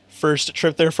first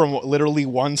trip there from literally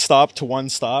one stop to one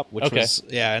stop, which Okay. was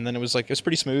and then it was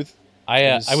pretty smooth.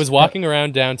 I was walking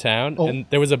around downtown, Oh. and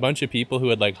there was a bunch of people who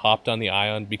had like hopped on the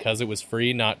Ion because it was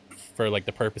free, not for like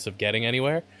the purpose of getting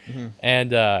anywhere.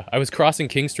 And I was crossing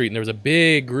King Street, and there was a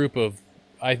big group of,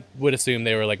 I would assume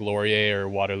they were like Laurier or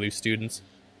Waterloo students,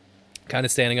 kind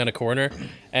of standing on a corner,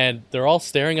 and they're all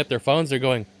staring at their phones. They're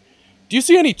going, "Do you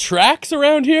see any tracks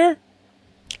around here?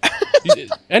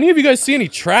 Any of you guys see any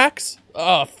tracks?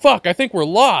 Oh fuck! I think we're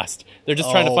lost." They're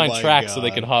just trying to Oh find my tracks so they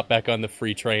God. can hop back on the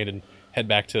free train and head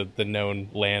back to the known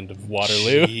land of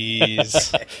Waterloo.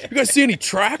 Jeez. You guys see any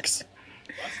tracks?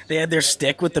 They had their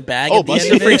stick with the bag. Oh, at the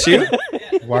buses end are of free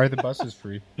it. too. Why are the buses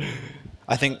free?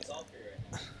 I think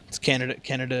it's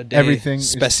Canada Day. Everything is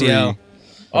Special. free.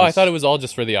 Oh, I thought it was all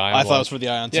just for the Ion. I thought it one. was for the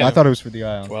Ion. Yeah. I thought it was for the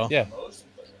Ion. Well. Yeah.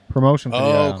 Promotion for the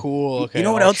Oh, Ion. cool. Okay. You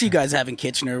know what I'll else you guys have in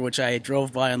Kitchener, which I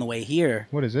drove by on the way here?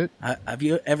 What is it? Have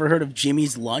you ever heard of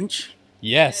Jimmy's Lunch?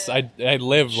 Yes, I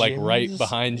live like right Jimmy's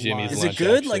behind Jimmy's Lunch. Is Lunch. it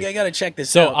good? actually. Like I gotta check this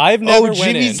so out. I've never went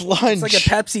Jimmy's in. Lunch. It's like a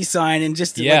Pepsi sign and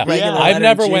just Yeah, like regular I've letter,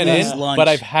 never went Jimmy's in, Lunch. but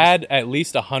I've had at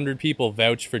least 100 people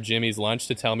vouch for Jimmy's Lunch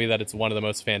to tell me that it's one of the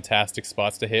most fantastic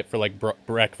spots to hit for like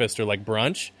breakfast or like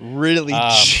brunch. Really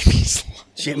Jimmy's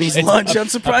Jimmy's It's- Lunch. I'm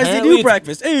surprised they apparently do it's-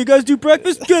 breakfast. Hey, you guys do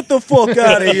breakfast? Get the fuck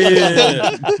out of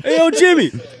here! Hey, yo, Jimmy.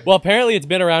 Well, apparently it's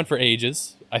been around for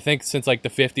ages. I think since like the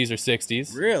 50s or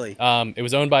 60s. Really? It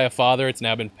was owned by a father. It's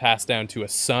now been passed down to a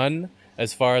son,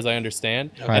 as far as I understand.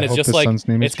 I And it's hope just the like son's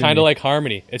name is it's kind Jimmy. of like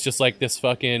Harmony. It's just like this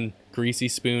fucking greasy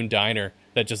spoon diner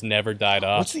that just never died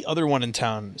off. What's the other one in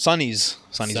town? Sonny's.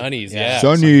 Sonny's, yeah.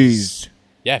 Sonny's.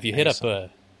 Yeah, if you hit Nice.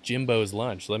 up Jimbo's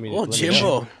Lunch, let me. Oh, let me Jimbo.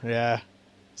 know. Yeah.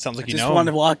 Sounds like you Just know.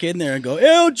 wanted to walk in there and go, "Hey,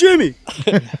 yo, Jimmy."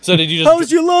 So did you just? How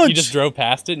was your lunch? You just drove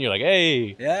past it and you're like,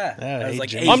 "Hey, Yeah. Yeah, I was hey, like,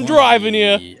 Jimmy. "Hey, I'm driving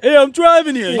you." Hey, I'm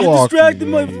driving here. You Walk distracted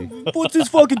my. me. What's this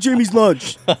fucking Jimmy's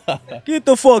Lunch? Get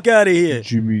the fuck out of here.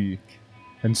 Jimmy.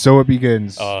 And so it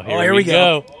begins. Oh, here we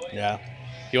go. Yeah.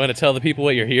 You want to tell the people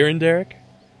what you're hearing, Derek?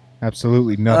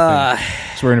 Absolutely nothing.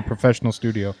 So we're in a professional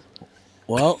studio.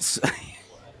 Well,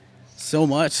 so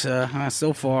much.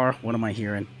 So far, what am I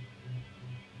hearing?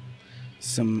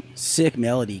 Some sick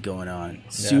melody going on.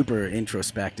 Super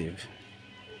introspective.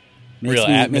 Real Makes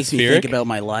me atmospheric? think about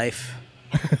my life.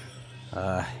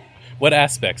 What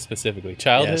aspects specifically?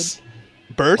 Childhood? Yes.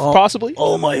 Birth, All- possibly?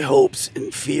 All my hopes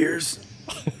and fears.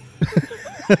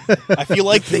 I feel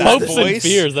like that Hopes and voice.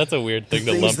 fears. That's a weird thing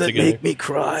to Things lump that together. make me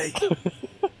cry.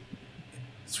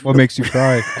 What makes you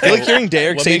cry? I feel like hearing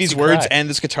Derek What say makes these you words cry? and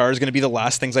this guitar is going to be the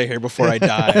last things I hear before I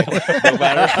die. No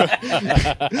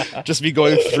matter. Just be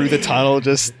going through the tunnel,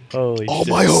 just. Holy All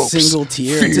shit. my hopes. Single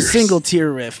tear. It's a fears. single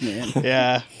tear riff, man.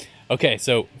 Yeah. Okay,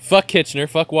 so fuck Kitchener,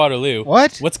 fuck Waterloo.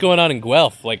 What? What's going on in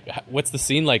Guelph? Like, what's the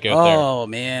scene like out there? Oh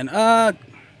man.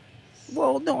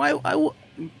 Well, no,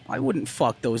 I wouldn't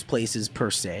fuck those places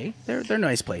per se. They're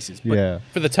nice places. But Yeah.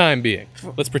 For the time being,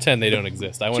 let's pretend they don't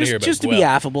exist. I want to hear about just to Guelph. be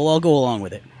affable, I'll go along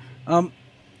with it.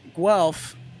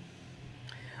 Guelph.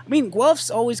 I mean, Guelph's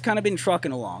always kind of been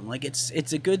trucking along. Like it's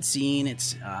a good scene.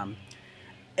 It's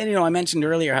and I mentioned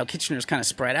earlier how Kitchener's kind of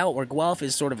spread out, where Guelph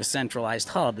is sort of a centralized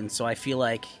hub, and so I feel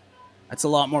like that's a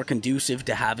lot more conducive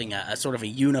to having a sort of a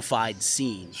unified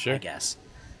scene. Sure. I guess.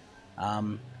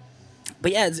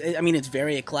 But yeah, it's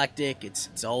very eclectic.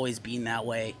 It's always been that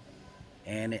way,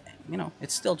 and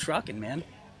it's still trucking, man.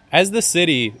 As the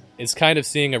city is kind of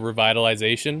seeing a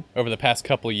revitalization over the past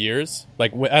couple of years,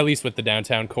 like at least with the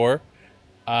downtown core,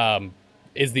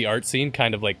 is the art scene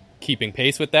kind of like keeping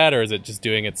pace with that, or is it just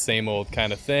doing its same old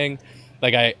kind of thing?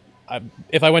 Like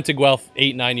if I went to Guelph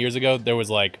 8-9 years ago, there was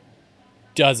like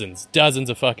dozens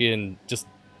of fucking just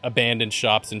abandoned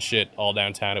shops and shit all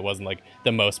downtown. It wasn't like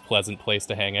the most pleasant place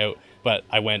to hang out. But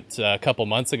I went a couple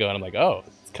months ago and I'm like, oh,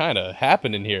 it's kind of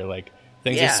happening here. Like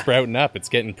things are sprouting up. It's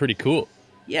getting pretty cool.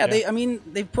 Yeah,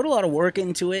 they've put a lot of work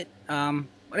into it.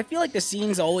 But I feel like the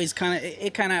scene's always kind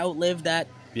of outlived that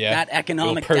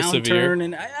economic downturn.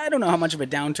 And I don't know how much of a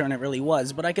downturn it really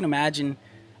was, but I can imagine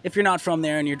if you're not from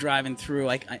there and you're driving through,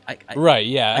 right,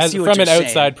 yeah. I see what from you're an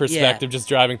outside saying. perspective, just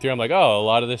driving through, I'm like, oh, a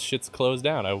lot of this shit's closed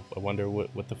down. I wonder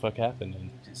what the fuck happened.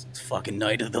 And It's fucking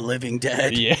Night of the Living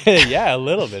Dead. yeah, a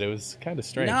little bit. It was kind of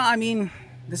strange. No, I mean,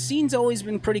 the scene's always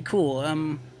been pretty cool.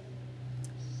 I'm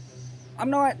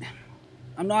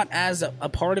not as a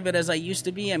part of it as I used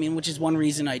to be. I mean, which is one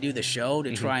reason I do the show,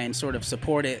 to try and sort of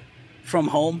support it from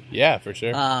home. Yeah, for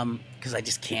sure. Because I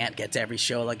just can't get to every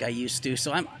show like I used to.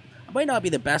 So I might not be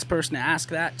the best person to ask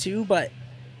that to, but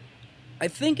I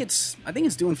think it's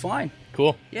doing fine.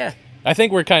 Cool. Yeah. I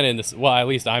think we're kind of in this. Well, at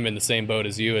least I'm in the same boat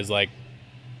as you. Is like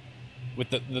with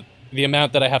the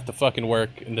amount that I have to fucking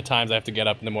work and the times I have to get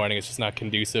up in the morning. It's just not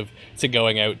conducive to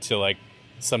going out to like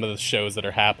some of the shows that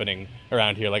are happening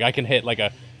around here. Like I can hit like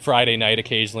a Friday night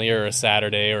occasionally, or a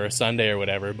Saturday, or a Sunday, or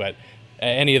whatever. But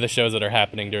any of the shows that are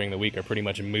happening during the week are pretty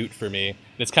much a moot for me.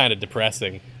 It's kind of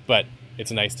depressing, but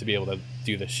it's nice to be able to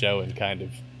do the show and kind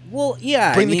of. Well,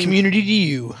 yeah. Bring the community to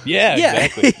you. Yeah,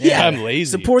 exactly. Yeah. I'm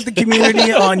lazy. Support the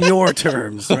community on your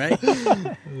terms, right?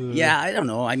 Yeah, I don't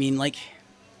know. I mean, like,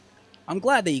 I'm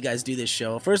glad that you guys do this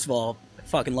show. First of all, I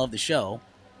fucking love the show.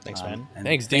 Thanks, man. And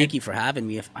Thanks, Thank dude. you for having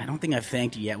me. I don't think I've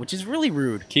thanked you yet, which is really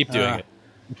rude. Keep doing it.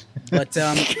 But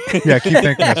Yeah, keep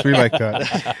thanking us. We like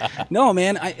that. no,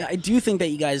 man, I do think that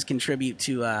you guys contribute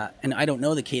to, and I don't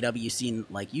know the KW scene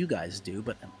like you guys do,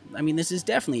 but I mean, this is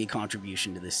definitely a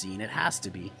contribution to the scene. It has to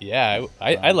be. Yeah,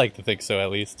 I like to think so, at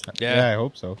least. Yeah, I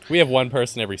hope so. We have one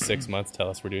person every 6 months tell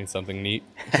us we're doing something neat.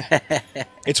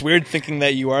 It's weird thinking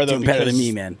that you are, though, Doing better than because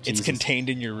me, man. it's Jesus. contained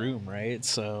in your room, right?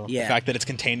 So Yeah. the fact that it's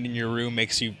contained in your room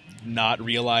makes you not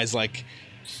realize like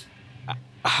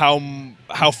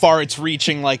how far it's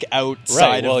reaching, like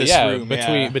outside of this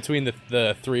room. Between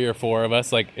the three or four of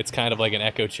us, like it's kind of like an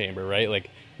echo chamber, right? Like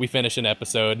we finish an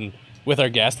episode and with our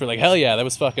guest, we're like, hell yeah, that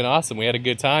was fucking awesome. We had a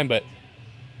good time, but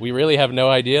we really have no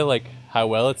idea like how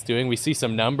well it's doing. We see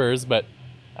some numbers, but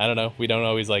I don't know. We don't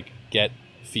always like get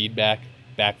feedback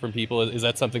back from people. Is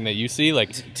that something that you see?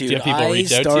 Like, do you Dude, have people I reach out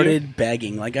to you? started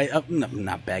begging. Like, no,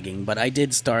 not begging, but I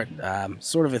did start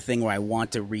sort of a thing where I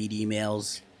want to read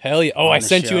emails. Hell yeah! Oh, on I the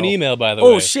sent you an show. email, by the way.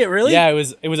 Oh, shit, really? Yeah,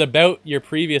 it was about your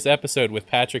previous episode with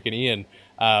Patrick and Ian.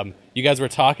 You guys were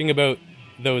talking about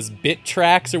those bit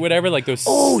tracks or whatever, like those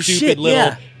stupid shit, little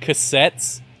yeah.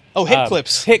 cassettes. Oh, hit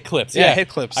clips. Hit clips, yeah. Hit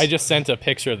clips. I just sent a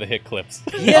picture of the hit clips.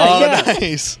 Yeah, yeah.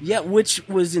 Nice. Yeah, which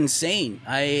was insane.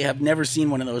 I have never seen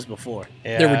one of those before.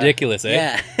 They're ridiculous, eh?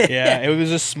 Yeah. Yeah, it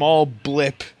was a small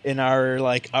blip in our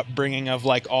like upbringing of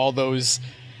like all those,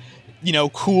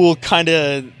 cool kind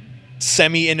of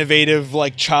semi-innovative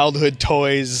like childhood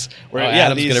toys. Where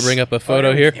Adam's gonna bring up a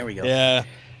photo here. Here we go. Yeah.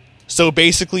 So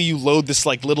basically, you load this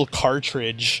like little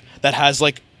cartridge that has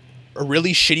like a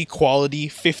really shitty quality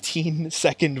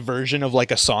 15-second version of like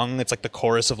a song. It's like the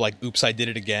chorus of like "Oops, I Did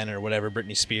It Again" or whatever,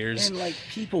 Britney Spears. And, like,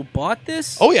 people bought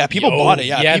this? Oh yeah, people bought it.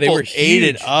 Yeah, they people were ate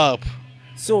huge. it up.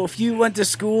 So if you went to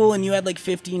school and you had, like,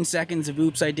 15 seconds of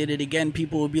Oops, I Did It Again,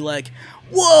 people would be like,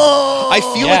 whoa! I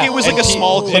feel like it was like a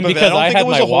small clip And of it. because I don't think had it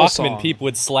was my a whole Walkman, song. people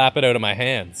would slap it out of my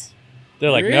hands.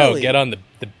 They're like, no, Really? get on the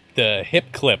hip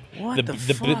clip. What the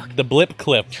fuck? The blip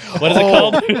clip. What is it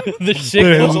called? the shit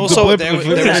There was clip. also blip was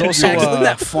there Look at was that also text, look at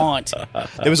that font.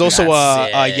 there was also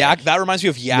That's sick. yak. That reminds me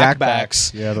of yak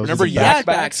backs. Yeah, those Remember are the yak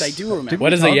Backs, backs? I do remember.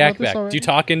 What is a talk yak about this back? already? Do you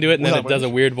talk into it and then it does a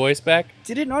weird voice back?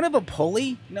 Did it not have a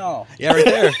pulley? No. Yeah, right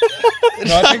there.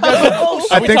 No, I think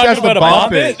that's Are I we think talking that's the about a bomb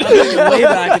Bobbit? bit. I'm thinking way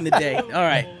back in the day. All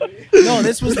right. No,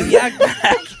 this was the yak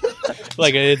back. It's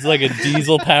like a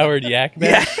diesel powered yak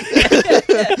bag.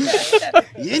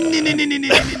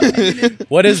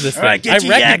 What is this thing? All right, get I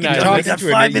your yak and recognize talk. this. Got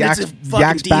 5 minutes of fucking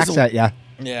Yak's back diesel. set, yeah.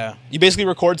 Yeah, you basically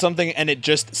record something and it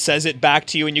just says it back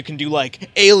to you, and you can do like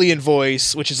alien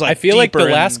voice, which is like I feel like the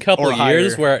deeper last and- couple or of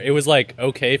years higher. where it was like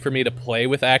okay for me to play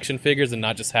with action figures and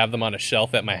not just have them on a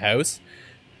shelf at my house.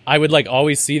 I would like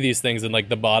always see these things in like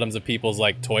the bottoms of people's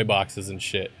like toy boxes and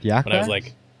shit. Yak when I was bags?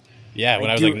 like, yeah,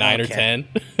 when I I was do- like 9 or okay. 10.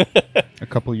 A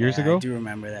couple years Yeah, ago. I do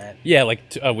remember that. Yeah, like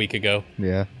a week ago.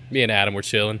 Yeah, Me and Adam were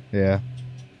chilling. yeah.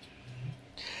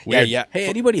 Weird. Yeah. Hey,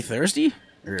 anybody thirsty?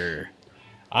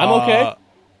 I'm okay.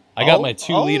 I got my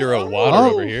 2 liter of water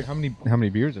Oh, over here. How many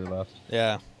beers are left?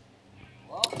 Yeah.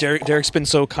 Derek's been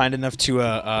so kind enough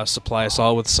to supply us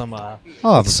all with some I'll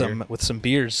have a beer. with some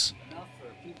beers.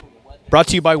 Brought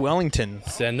to you by Wellington,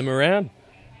 Send them around.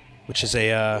 which is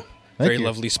a very you.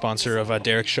 lovely sponsor of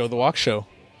Derek's show, The Walk Show.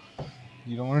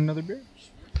 You don't want another beer?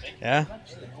 Yeah.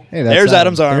 Hey, that's There's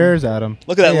Adam's arm. There's Adam.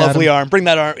 Look at that Hey, lovely Adam. arm. Bring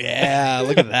that arm. Yeah,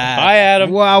 look at that. Hi,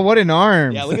 Adam. Wow, what an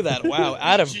arm! Yeah, look at that. Wow,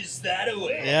 Adam. Just that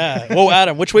away. Yeah. Whoa,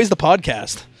 Adam, which way's the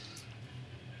podcast?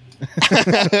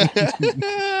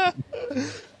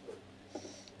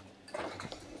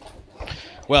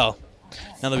 Well,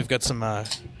 now that we've got some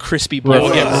crispy boys,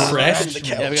 We'll get Wow. refreshed.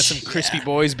 yeah, we got some crispy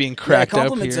boys being Yeah, cracked up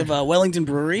compliments here. of Wellington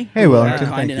Brewery. Hey, who are Wellington,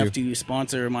 kind thank enough you. to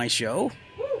sponsor my show.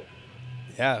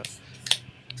 Yeah.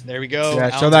 There we go. Yeah,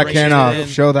 show Alan's that raising can it off. in.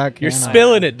 Show that can You're off.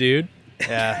 spilling it, dude.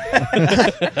 Yeah.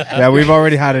 Yeah, we've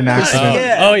already had an accident.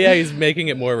 Yeah. Oh yeah, he's making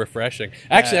it more refreshing.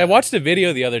 Actually, I watched a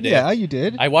video the other day. Yeah, you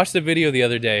did. I watched a video the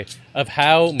other day of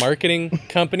how marketing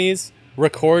companies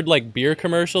record like beer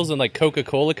commercials and like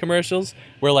Coca-Cola commercials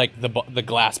where like the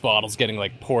glass bottle's getting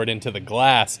like poured into the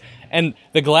glass, and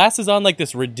the glass is on like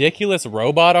this ridiculous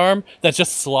robot arm that's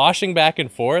just sloshing back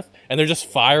and forth, and they're just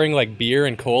firing like beer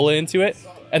and cola into it,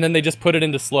 and then they just put it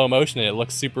into slow motion and it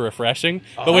looks super refreshing.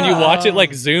 But when you watch it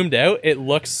like zoomed out, it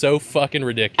looks so fucking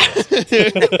ridiculous.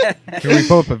 Can we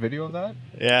pull up a video of that?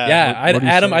 Yeah, what do you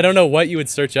Adam, say? I don't know what you would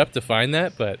search up to find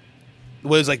that, but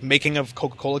Was like making of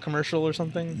Coca-Cola commercial or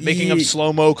something? Making of Ye-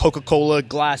 slow-mo Coca-Cola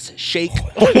glass shake.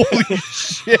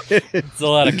 it's a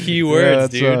lot of keywords,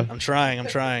 it's, dude. I'm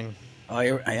trying. Oh,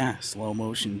 yeah, slow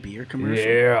motion beer commercial.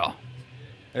 Yeah.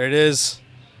 There it is.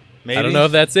 Maybe. I don't know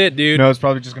if that's it, dude. No, it's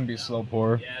probably just gonna be slow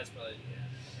pour. Yeah, that's probably.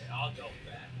 Yeah. I'll go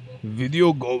with that.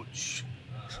 Video coach.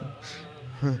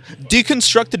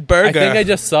 Deconstructed burger. I think I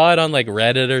just saw it on like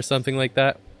Reddit or something like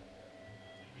that.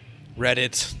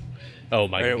 Reddit. Oh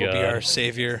my Reddit will be our god.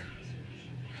 savior.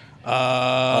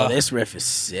 Oh, this riff is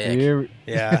sick. Here,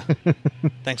 Yeah.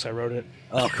 Thanks, I wrote it.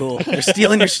 Oh, cool. They're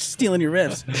stealing your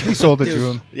riffs. we sold it to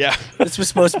Dude. him. Yeah. This was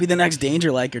supposed to be the next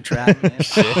Danger Liker track,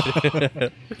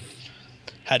 man.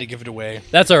 Had to give it away.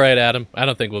 That's all right, Adam. I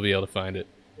don't think we'll be able to find it.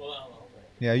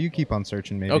 Yeah, you keep on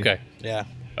searching, maybe. Okay. Yeah.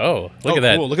 Oh, look at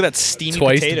that. Cool. Look at that steamy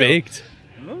Twice potato. baked.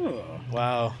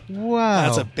 Wow. Wow.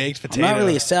 That's a baked I'm potato. not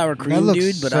really a sour cream looks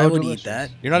dude, but so I would delicious. eat that.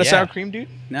 You're not a Yeah. sour cream dude?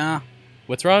 Nah.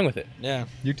 What's wrong with it? Yeah.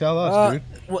 You tell us, dude.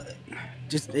 What?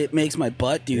 Just it makes my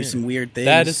butt do some weird things.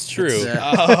 That is true. It's,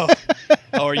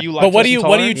 Oh, are you? But what do you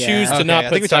lactose choose Yeah. to Okay, not I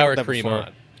think put we talked sour about that cream before.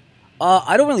 on?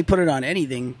 I don't really put it on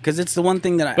anything because it's the one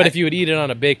thing that I. But if you would eat it on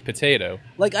a baked potato,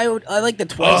 I like the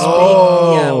twice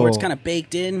Oh. baked, yeah, where it's kind of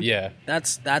baked in. yeah,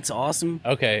 That's awesome.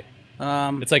 okay,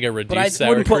 It's like a reduced but I sour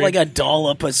wouldn't put cream. like a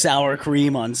dollop of sour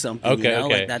cream on something. Okay, you know?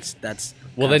 okay. Like that's.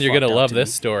 Well, kinda then you're gonna fucked up love to this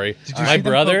me. story. you My see them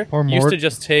brother pour used more- to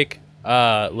just take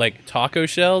like taco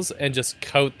shells and just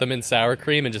coat them in sour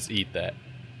cream and just eat that.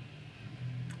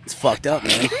 It's fucked up,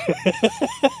 man.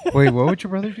 Wait, what would your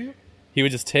brother do? He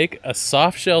would just take a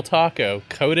soft shell taco,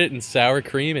 coat it in sour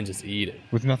cream, and just eat it.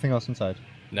 With nothing else inside.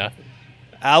 Nothing.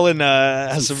 Alan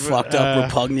has Some some fucked up,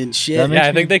 repugnant shit. that makes Yeah,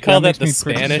 I think me- they call that that the makes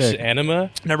me pretty Spanish sick.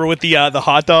 enema. Remember with the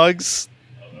hot dogs?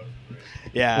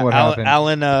 Yeah, What Alan,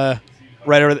 happened?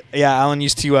 Alan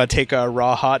used to take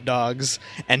raw hot dogs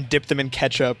and dip them in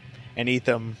ketchup and eat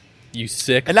them. You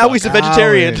sick. And now he's a fuck.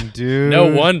 vegetarian. Alan, dude.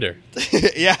 No wonder.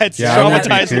 Yeah, it's Yeah, I would be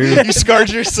traumatizing. too. You scarred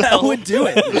I yourself. would do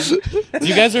it. Man. Do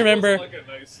you guys remember? Like a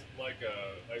nice,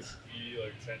 nice meaty,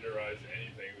 like tenderized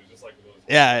anything. It was just like those.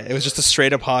 Yeah, it was just a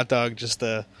straight up hot dog, just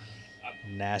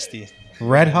nasty.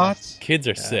 Red Hots? Kids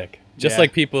are sick. Just Yeah.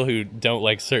 like people who don't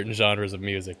like certain genres of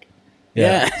music.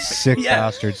 Yeah. Sick Yeah.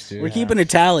 bastards, dude. We're keeping a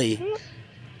tally.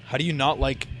 How do you not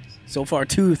like? So far,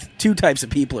 two types of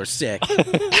people are sick.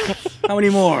 How many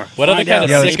more? What other Find kind out. of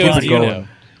Yeah, let's keep sickos it do you going. know?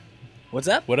 What's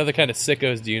up? What other kind of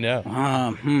sickos do you know?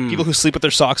 People who sleep with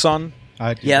their socks on?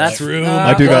 I do Yeah, that. that's True.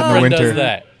 I I do that in the Friend winter. does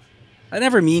that. I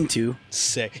never mean to.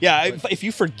 Sick. Yeah, if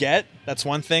you forget, that's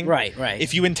one thing. Right.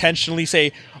 If you intentionally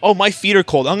say, "Oh, my feet are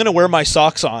cold. I'm going to wear my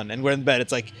socks on and wear in bed,"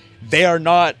 it's like they are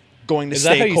not going to Is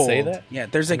stay that how you cold. say that? Yeah,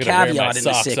 there's a I'm gonna wear my caveat in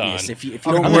the socks sickness. on. If you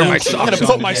I'm don't gonna wear my mean socks I'm going to on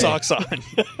put my today. socks on.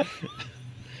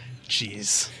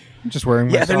 Jeez. I'm just wearing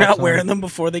my yeah, they're socks not on. wearing them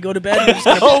before they go to bed. They're just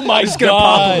gonna, Oh my just gonna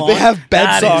pop them god! on. They have bed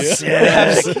That is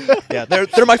socks. sick. Yeah,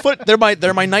 they're my foot. They're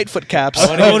my night foot caps.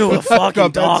 Go to a fucking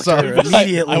Got bed doctor socks.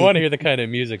 immediately. I want to hear the kind of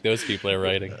music those people are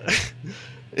writing.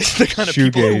 The kind of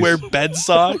people who Shoegaze. wear bed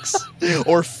socks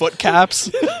or foot caps.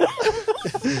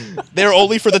 They're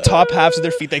only for the top halves of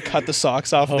their feet. They cut the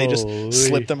socks off and they just Holy.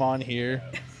 slip them on here.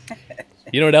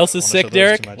 You know what else is Wanna show sick, those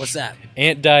Derek? too much. What's that?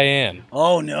 Aunt Diane.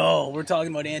 Oh no, we're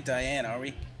talking about Aunt Diane, are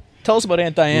we? Tell us about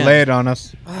Aunt Diane. Lay it on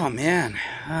us. Oh man,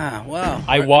 wow.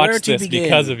 I Where watched to this begin?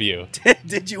 because of you.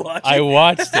 Did you watch I it?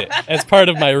 watched it as part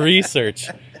of my research,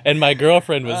 and my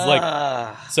girlfriend was like,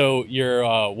 Ah. "So you're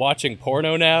watching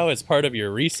porno now as part of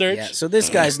your research?" Yeah, so this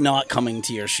guy's not coming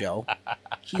to your show.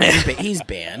 He's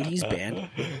banned. He's banned.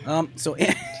 So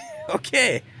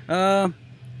okay.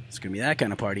 It's gonna be that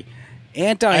kind of party.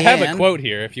 Aunt Diane. I have a quote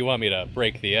here if you want me to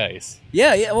break the ice.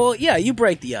 Yeah. Well, yeah. You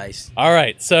break the ice. All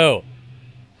right, so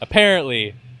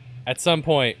apparently, at some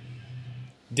point,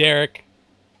 Derek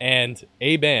and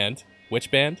a band, which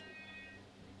band,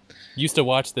 used to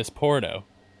watch this porno.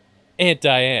 Aunt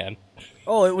Diane.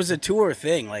 Oh, it was a tour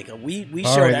thing. Like we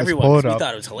All showed right, let's everyone pull 'cause it we up.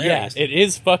 thought it was hilarious. Yeah, it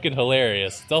is fucking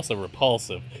hilarious. It's also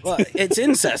repulsive. Well, it's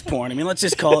incest porn. I mean, let's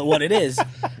just call it what it is.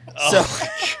 So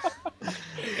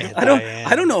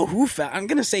I don't know who found. I'm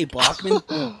gonna say Bachman.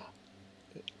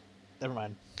 Never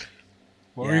mind.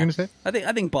 What were you gonna say? I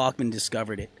think Bachman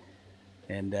discovered it,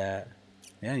 and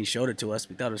he showed it to us.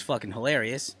 We thought it was fucking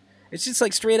hilarious. It's just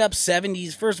like straight up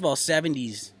 70s. First of all,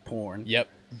 70s porn. Yep.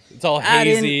 It's all Add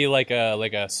in- hazy, like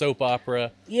a soap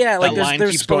opera. Yeah, like That line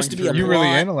there's keeps supposed to going be a You through. really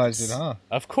plot. analyzed it, huh?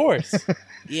 Of course.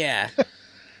 Yeah.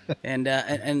 And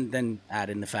then add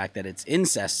in the fact that it's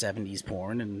incest 70s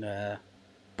porn, and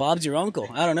Bob's your uncle.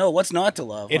 I don't know what's not to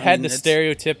love. It I had mean, the it's-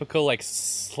 stereotypical like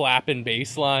slapping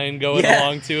bass line going Yeah.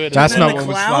 along to it. That's and then not the what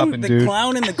was clown, slapping, the dude.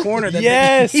 clown in the corner. That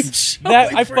Yes! they keep showing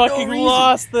That I for no fucking reason.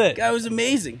 lost it. Guy was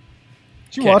amazing.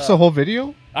 Did you Okay. watch the whole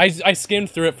video? I skimmed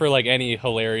through it for like any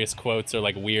hilarious quotes or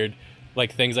like weird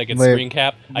like things I could Lay- screen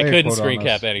cap. I lay a couldn't quote on screen us.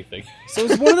 cap anything. So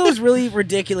it's one of those really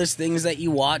ridiculous things that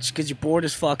you watch because you're bored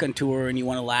as fuck on tour and you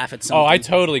want to laugh at something. Oh, I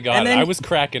totally got And it. then I was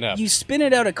cracking up. You spin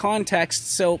it out of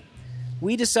context. So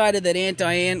we decided that Aunt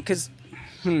Diane, because,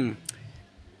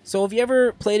 So have you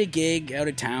ever played a gig out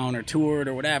of town or toured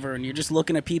or whatever, and you're just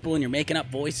looking at people and you're making up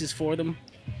voices for them?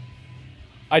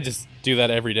 I just do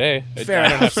that every day. Fair I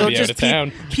don't enough. have to So be out just of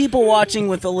town. people watching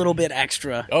with a little bit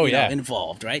extra Oh, you know, yeah.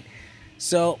 involved, right?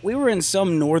 So we were in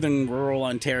some northern rural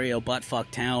Ontario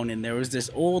buttfuck town, and there was this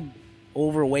old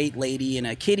overweight lady in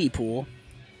a kiddie pool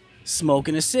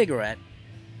smoking a cigarette.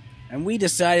 And we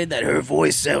decided that her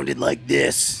voice sounded like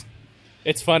this.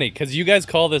 It's funny because you guys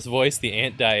call this voice the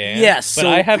Aunt Diane. Yes, but so-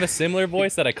 I have a similar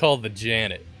voice that I call the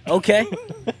Janet. Okay?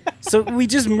 So we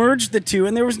just merged the two,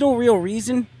 and there was no real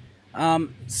reason.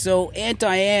 So Aunt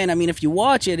Diane, I mean, if you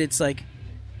watch it, it's like,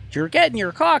 you're getting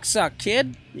your cock sucked,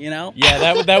 kid. You know?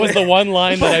 Yeah, that was the one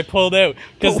line that I pulled out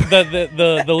because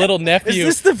the little Is nephew.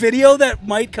 this the video that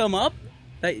might come up?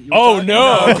 That you were Oh talking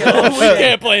no, about? Okay, we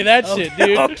can't play that shit,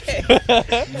 dude.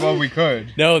 Okay. Well, we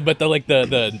could. No, but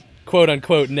the quote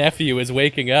unquote nephew is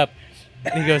waking up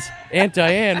and he goes, Aunt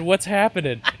Diane, what's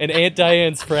happening? And Aunt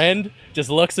Diane's friend just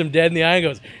looks him dead in the eye and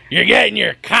goes, you're getting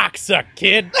your cock sucked,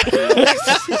 kid.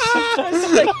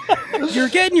 You're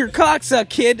getting your cock sucked,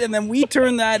 kid, and then we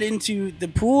turn that into the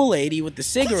pool lady with the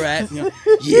cigarette. You know,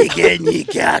 you're getting your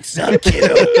cock sucked,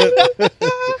 kiddo.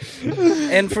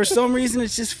 And for some reason,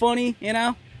 it's just funny, you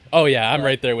know? Oh yeah, I'm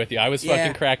right there with you. I was Yeah.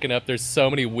 fucking cracking up. There's so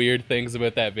many weird things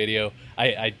about that video.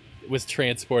 I was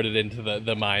transported into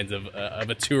the minds of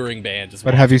a touring band. Just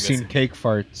But have you watching seen cake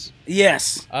farts?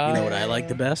 Yes. You know what I like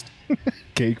the best?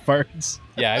 Cake farts?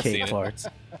 Yeah, I've Cake seen it. farts.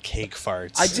 Cake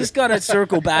farts. I just got to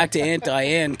circle back to Aunt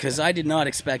Diane because I did not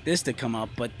expect this to come up.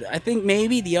 But I think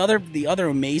maybe the other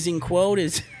amazing quote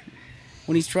is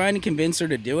when he's trying to convince her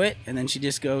to do it, and then she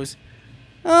just goes,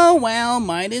 "Oh well,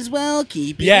 might as well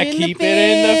keep it. Yeah, in keep the it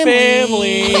in the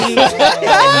family." Oh my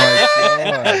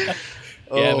god.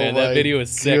 Yeah, Oh man, that my video was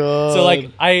sick. God. So like,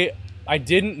 I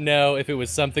didn't know if it was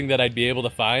something that I'd be able to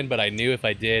find, but I knew if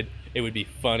I did, it would be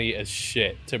funny as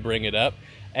shit to bring it up.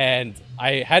 And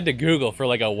I had to Google for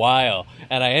like a while,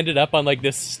 and I ended up on like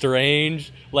this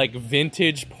strange, like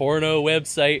vintage porno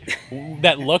website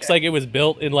that looks like it was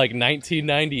built in like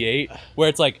 1998, where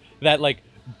it's like that like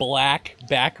black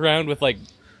background with like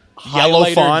yellow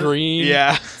highlighter font. green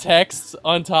Yeah. text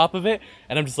on top of it,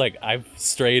 and I'm just like, I've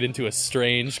strayed into a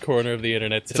strange corner of the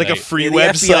internet It's like a tonight. free Yeah, the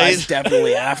FBI is website.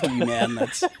 definitely after you, man.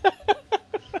 That's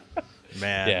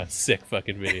Man. Yeah, sick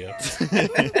fucking video.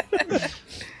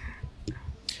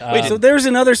 so there's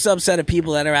another subset of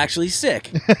people that are actually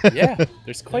sick. Yeah,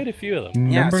 there's quite a few of them.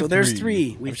 Yeah, Number so there's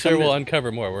 3. 3. We've I'm sure come to- we'll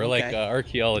uncover more. We're like Okay.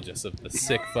 archaeologists of the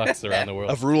sick fucks around the world.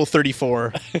 Of Rule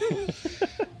 34.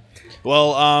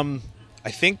 Well, I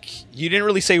think you didn't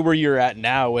really say where you're at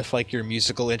now with like your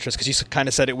musical interest, because you kind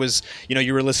of said it was,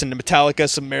 you were listening to Metallica,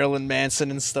 some Marilyn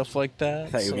Manson and stuff like that. I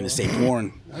thought you were going to say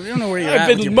porn. I don't know where you're I've at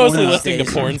with been your mostly porn these listening to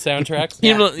days. porn soundtracks.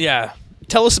 Yeah.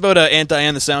 Tell us about Aunt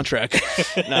Diane the soundtrack.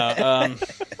 No.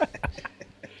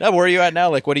 Now, where are you at now?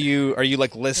 Like, are you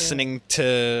like listening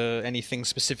to anything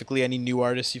specifically? Any new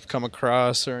artists you've come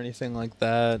across or anything like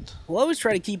that? Well, I always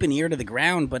try to keep an ear to the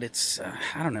ground, but it's,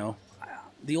 I don't know.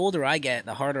 The older I get,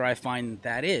 the harder I find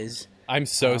that is. I'm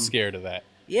so scared of that.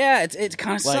 Yeah, it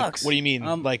kind of Like, sucks. what do you mean?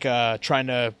 Like, Trying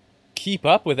to. Keep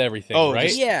up with everything, Oh, right?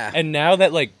 just- yeah. And now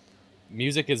that like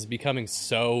music is becoming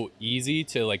so easy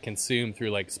to like consume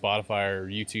through like Spotify or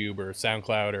YouTube or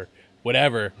SoundCloud or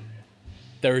whatever,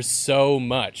 there's so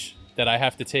much that I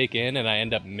have to take in, and I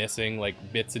end up missing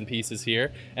like bits and pieces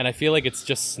here, and I feel like it's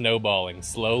just snowballing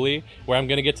slowly, where I'm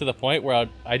gonna get to the point where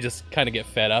I just kind of get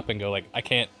fed up and go like, I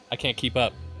can't keep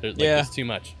up. There's like, Yeah. there's too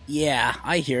much. Yeah,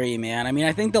 I hear you, man. I mean,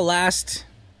 I think the last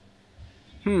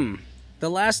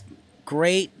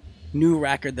great new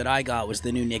record that I got was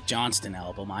the new Nick Johnston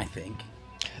album, I think.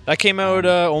 That came out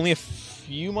only a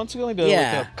few months ago, like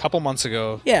Yeah. a couple months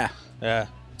ago. Yeah. Yeah,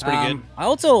 it's pretty good. I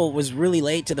also was really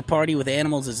late to the party with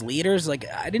Animals as leaders. Like,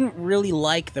 I didn't really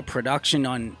like the production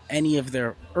on any of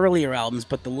their earlier albums,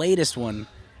 but the latest one,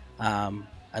 I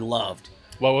loved.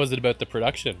 What was it about the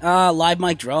production? Live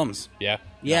mic drums. Yeah.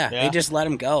 Yeah, Yeah. they just let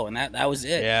him go, and that was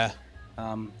it. Yeah.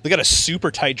 They got a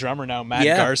super tight drummer now, Matt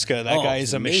Yeah. Garska. That Oh, guy it's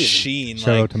is a amazing. machine. Shout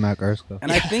like, out to Matt Garska.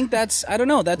 And I think that's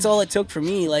all it took for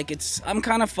me. Like, I'm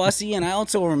kind of fussy, and I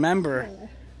also remember,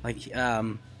 like,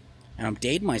 and I'm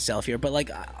dating myself here, but like,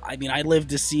 I mean, I lived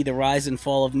to see the rise and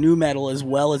fall of nu metal as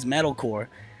well as metalcore.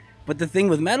 But the thing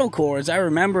with metalcore is, I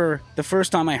remember the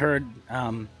first time I heard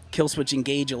Killswitch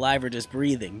Engage Alive or Just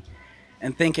Breathing,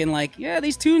 and thinking like, yeah,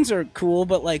 these tunes are cool,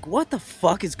 but like, what the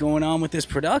fuck is going on with this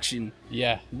production?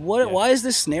 Yeah. What? Yeah. Why does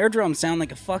this snare drum sound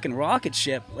like a fucking rocket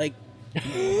ship? Like, and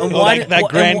oh, why that, did- that wh- and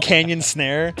Grand wh- Canyon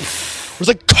snare. It was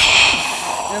like,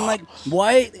 And like,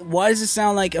 why does it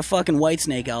sound like a fucking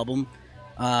Whitesnake album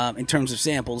in terms of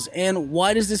samples? And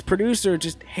why does this producer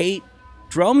just hate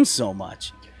drums so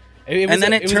much? It And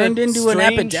then was it turned a into an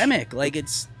strange- epidemic. Like,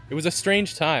 it's It was a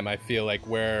strange time, I feel like,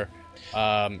 where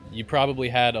you probably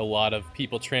had a lot of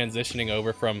people transitioning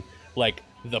over from like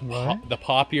the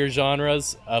poppier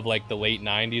genres of like the late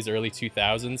 90s, early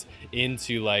 2000s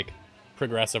into like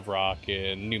progressive rock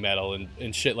and new metal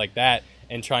and shit like that,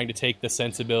 and trying to take the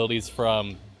sensibilities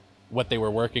from what they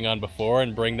were working on before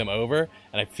and bring them over.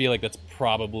 And I feel like that's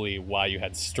probably why you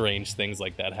had strange things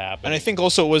like that happen. and I think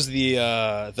also it was the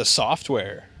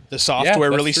software. The software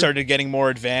that's really true. started getting more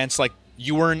advanced. Like,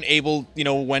 you weren't able,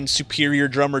 when Superior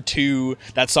Drummer 2,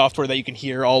 that software that you can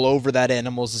hear all over that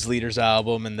Animals as Leaders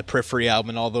album and the Periphery album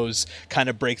and all those kind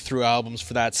of breakthrough albums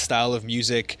for that style of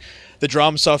music, the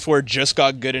drum software just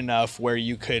got good enough where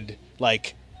you could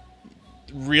like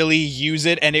really use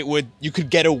it, and you could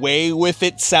get away with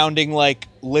it sounding like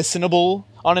listenable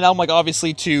on an album. Like,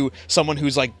 obviously to someone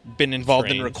who's like been involved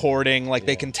in Trained. recording, like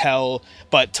they can tell,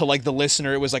 but to like the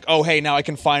listener, it was like, oh hey, now I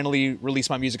can finally release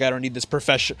my music. I don't need this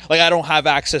I don't have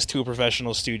access to a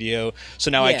professional studio, so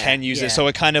now I Yeah, can use yeah. it. So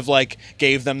it kind of like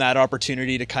gave them that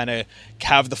opportunity to kind of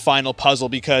have the final puzzle,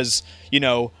 because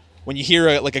when you hear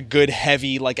a good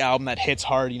heavy like album that hits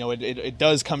hard, it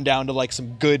does come down to like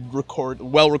some good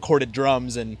well recorded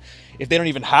drums. And if they don't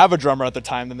even have a drummer at the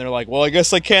time, then they're like, well, I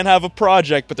guess I can't have a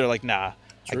project. But they're like, nah,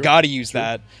 I gotta use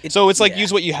that. So it's like, yeah.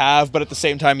 use what you have, but at the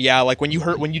same time, yeah, like when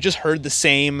you just heard the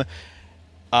same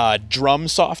drum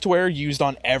software used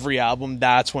on every album,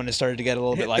 that's when it started to get a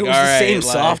little bit like, it was all the right, same like,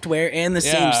 software and the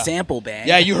Yeah. same sample band.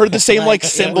 yeah, you heard the same like it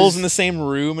cymbals was- in the same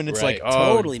room, and it's Right. like,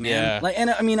 oh, Totally, man. yeah. Like, and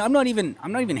I mean, I'm not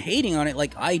even hating on it.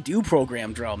 Like, I do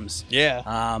program drums Yeah.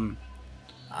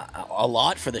 a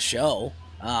lot for the show.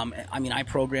 I mean, I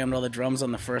programmed all the drums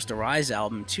on the first Arise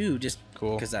album too, just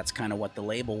Cool. because that's kind of what the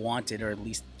label wanted, or at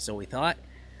least so we thought.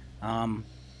 So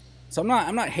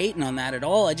I'm not hating on that at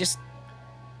all. I just,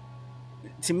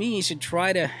 to me, you should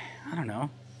try to, I don't know,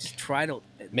 just try to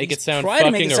at Make it least sound try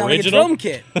to make fucking it sound original. like a drum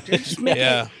kit. Just make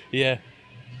Yeah. it, Yeah.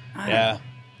 I don't Yeah. know.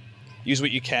 Use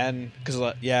what you can,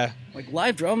 because yeah. Like,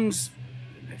 live drums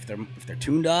if they're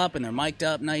tuned up and they're mic'd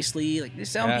up nicely, like they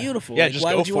sound Yeah. beautiful. Yeah, Like, just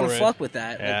why go would you want for to it. fuck with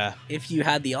that? Yeah. Like, if you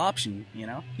had the option, you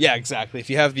know. Yeah, exactly. If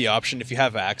you have the option, if you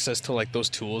have access to like those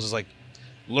tools, is like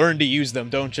learn to use them.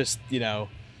 Don't just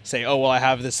say, oh well, I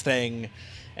have this thing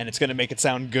and it's gonna make it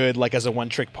sound good. Like as a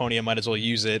one-trick pony, I might as well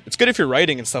use it. It's good if you're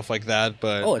writing and stuff like that,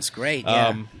 but Oh, it's great.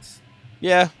 Yeah.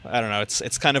 yeah, I don't know.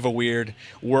 It's kind of a weird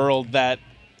world that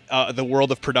the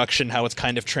world of production, how it's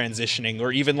kind of transitioning,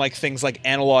 or even like things like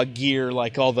analog gear,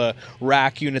 like all the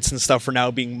rack units and stuff are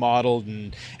now being modeled,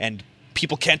 and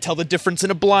people can't tell the difference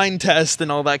in a blind test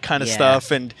and all that kind of Yeah.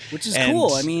 stuff, and Which is and,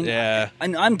 cool. I mean, yeah,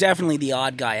 I'm definitely the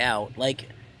odd guy out. Like,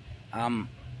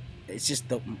 it's just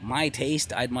my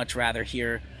taste. I'd much rather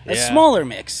hear a Yeah. smaller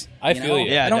mix. I feel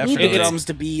you. Yeah, I don't need definitely. the drums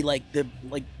to be like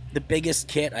the biggest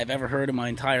kit I've ever heard in my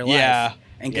entire life. Yeah.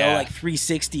 And go Yeah. like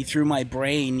 360 through my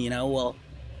brain. Well,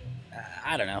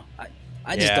 I don't know.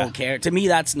 I just Yeah. don't care. To me,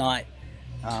 that's not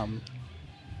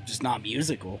just not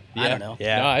musical. I don't know.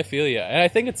 Yeah. No, I feel you, and I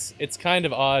think it's kind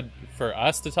of odd for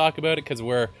us to talk about it because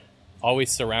we're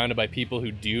always surrounded by people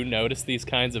who do notice these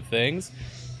kinds of things,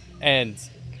 and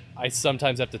I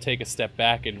sometimes have to take a step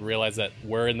back and realize that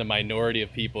we're in the minority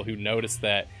of people who notice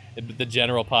that. The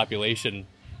general population,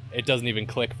 it doesn't even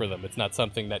click for them. It's not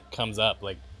something that comes up.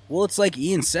 Like, Well, it's like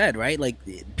Ian said, right? Like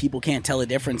people can't tell the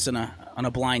difference on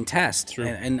a blind test, True.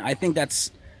 and I think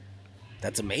that's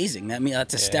amazing. I mean,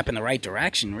 that's a step in the right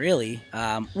direction, really.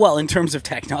 Well, in terms of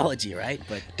technology, right?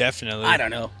 But Definitely. I don't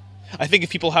know. I think if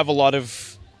people have a lot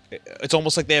of, it's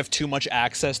almost like they have too much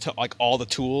access to like all the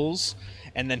tools,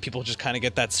 and then people just kind of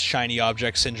get that shiny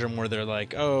object syndrome where they're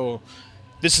like, oh,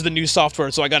 this is the new software,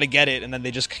 so I got to get it, and then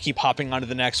they just keep hopping onto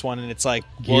the next one, and it's like,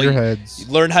 well, Gearheads.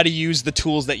 learn how to use the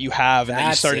tools that you have and that you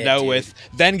That's started it, out dude. with,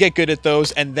 then get good at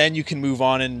those, and then you can move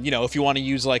on. And if you want to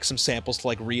use like some samples to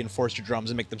like reinforce your drums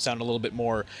and make them sound a little bit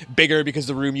more bigger because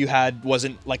the room you had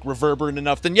wasn't like reverberant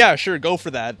enough, then yeah, sure, go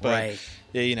for that. But Right.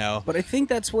 yeah, But I think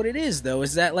that's what it is, though.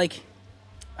 Is that like,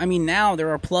 I mean, now there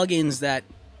are plugins that,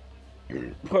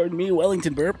 pardon me,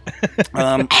 Wellington burp.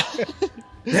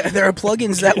 There are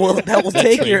plugins that will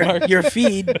take your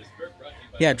feed.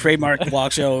 Yeah, trademark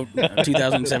Block Show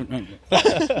 2007.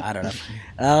 I don't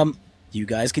know. You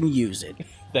guys can use it.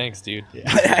 thanks, dude.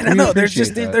 I don't know. There's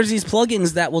appreciate that. there's these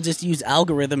plugins that will just use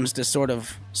algorithms to sort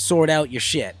of sort out your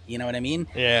shit. You know what I mean?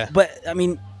 Yeah. But I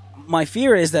mean, my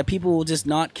fear is that people will just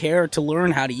not care to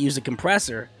learn how to use a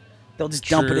compressor. They'll just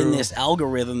dump it in True. this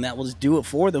algorithm that will just do it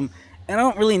for them. And I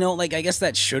don't really know. Like, I guess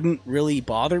that shouldn't really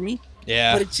bother me.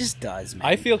 Yeah. But it just does, man.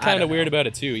 I feel kind don't of weird know. about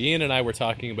it too. Ian and I were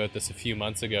talking about this a few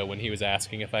months ago when he was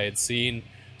asking if I had seen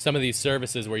some of these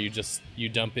services where you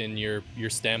dump in your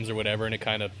stems or whatever and it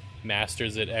kind of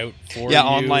masters it out for you. Yeah,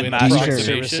 online in mastering approximation.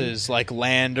 services like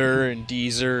Lander and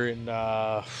Deezer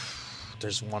and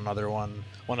there's one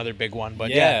other big one. But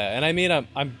Yeah, and I mean,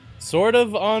 I'm sort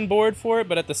of on board for it,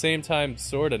 but at the same time,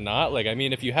 sort of not. Like, I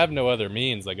mean, if you have no other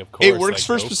means, like, of course, it works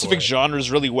like, for go specific it. genres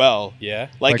really well. Yeah,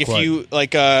 Like Like if what? you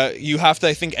you have to,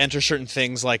 I think, enter certain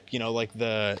things like like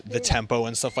the tempo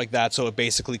and stuff like that, so it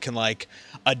basically can like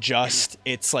adjust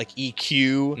its like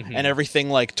EQ and everything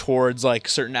like towards like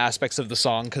certain aspects of the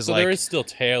song. Because so like there is still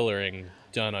tailoring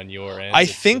done on your end. I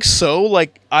think so.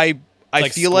 Like I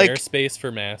like feel like Squarespace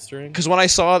for mastering. because when I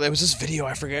saw there was this video,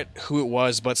 I forget who it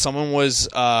was, but someone was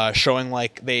showing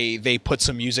like they put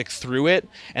some music through it,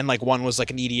 and like one was like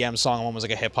an EDM song, one was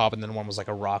like a hip hop, and then one was like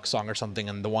a rock song or something.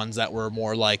 And the ones that were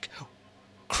more like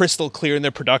crystal clear in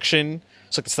their production,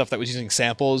 so like the stuff that was using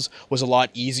samples, was a lot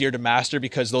easier to master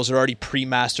because those are already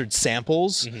pre-mastered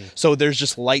samples. So there's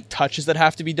just light touches that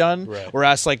have to be done. Right.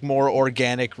 Whereas like more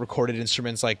organic recorded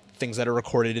instruments, like things that are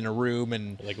recorded in a room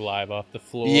and Like live off the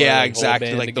floor. yeah, like, whole exactly.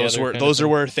 band Like those together were kind of those are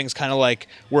thing. where things kind of like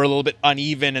were a little bit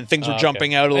uneven and things were Okay.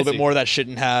 jumping out a I little bit see. more that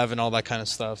shouldn't have and all that kind of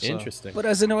stuff. So. Interesting. But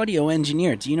as an audio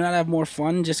engineer, do you not have more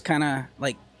fun just kind of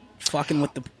like fucking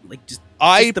with the like just?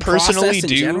 I just the personally process in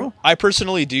do. general? I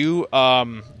personally do.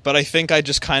 But I think I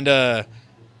just kind of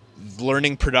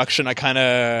learning production. I kind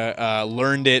of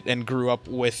learned it and grew up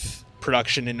with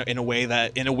production in a way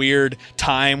that in a weird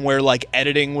time where like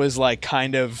editing was like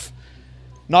kind of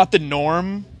not the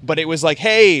norm, but it was like,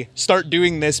 hey, start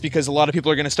doing this because a lot of people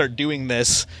are going to start doing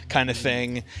this kind of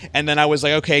thing. And then I was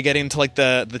like, okay, getting into like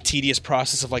the tedious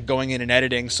process of like going in and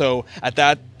editing. So at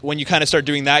that, when you kind of start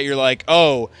doing that, you're like,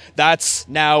 oh, that's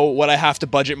now what I have to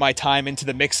budget my time into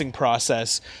the mixing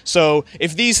process. So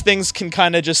if these things can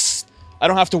kind of just, I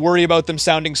don't have to worry about them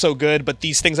sounding so good, but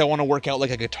these things I want to work out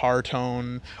like a guitar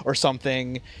tone or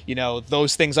something,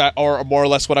 those things are more or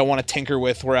less what I want to tinker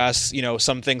with. Whereas,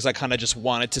 some things I kind of just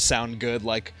want it to sound good,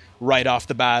 like right off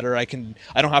the bat, or I don't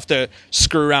have to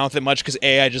screw around with it much because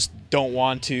I just don't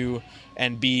want to,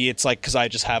 and B, it's like because I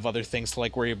just have other things to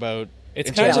like worry about. It's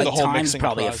in kind terms of of like the whole time's mixing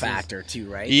probably process. a factor too,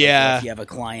 right? Yeah. Like if you have a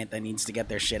client that needs to get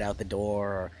their shit out the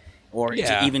door, or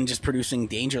Yeah. even just producing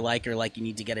Danger Like, or like you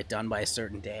need to get it done by a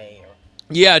certain day. Or,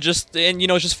 Yeah, just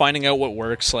just finding out what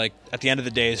works. Like at the end of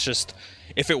the day, it's just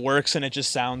if it works and it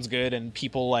just sounds good and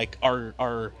people like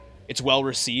are it's well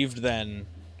received, then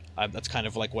that's kind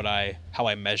of like how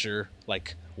I measure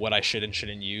like what I should and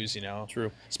shouldn't use.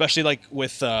 True. Especially like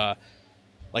with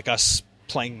like us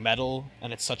playing metal,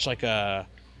 and it's such like a.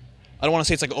 I don't want to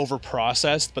say it's like over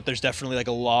processed, but there's definitely like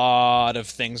a lot of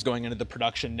things going into the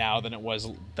production now than it was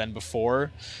than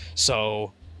before.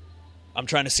 So I'm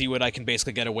trying to see what I can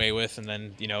basically get away with, and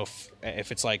then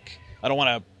if it's like I don't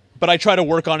want to, but I try to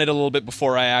work on it a little bit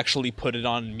before I actually put it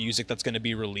on music that's going to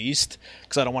be released,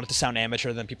 because I don't want it to sound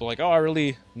amateur. Then people are like, oh, I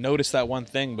really noticed that one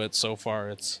thing, but so far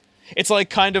it's like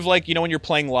kind of like when you're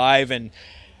playing live and.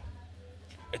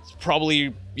 It's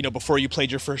probably, before you played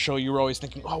your first show, you were always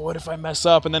thinking, oh, what if I mess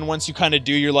up? And then once you kind of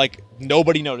do, you're like,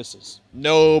 nobody notices.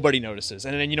 Nobody notices.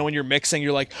 And then, when you're mixing,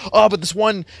 you're like, oh, but this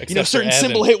one, Except for certain Evan.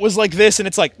 cymbal hit was like this. And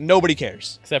it's like, nobody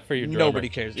cares. Except for your drummer. Nobody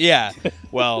cares. Yeah.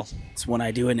 Well, it's when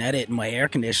I do an edit and my air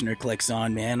conditioner clicks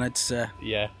on, man. It's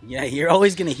Yeah. you're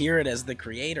always gonna hear it as the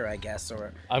creator, I guess,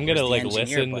 or I'm as gonna the like engineer,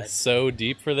 listen but- so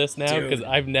deep for this now Dude. because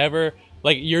I've never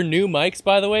your new mics,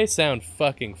 by the way, sound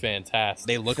fucking fantastic.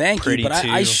 they look Thank pretty you, but too.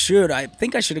 I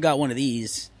think I should have got one of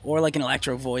these, or like an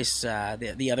Electro Voice,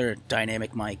 the other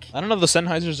dynamic mic. I don't know. The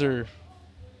Sennheisers are.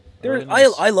 They're, really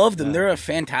nice. I love them. They're a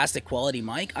fantastic quality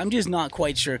mic. I'm just not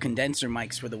quite sure condenser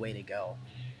mics were the way to go.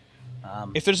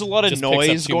 If there's a lot of Just picks up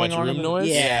noise too going much on, room in noise?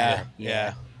 Yeah.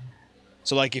 yeah.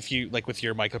 So like if you like with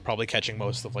your mic, they're probably catching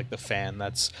most of like the fan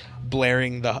that's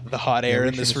blaring the hot air we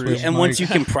in this should room. switch And once you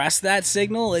mic. compress that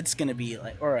signal, it's going to be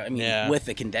like, or I mean, Yeah. with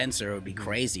the condenser, it would be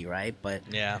crazy, right? But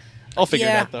Yeah, I'll figure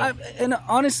yeah, it out though. and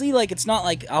honestly, like it's not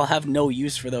like I'll have no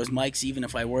use for those mics, even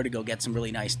if I were to go get some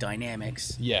really nice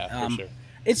dynamics. Yeah, for sure.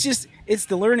 It's just it's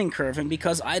the learning curve, and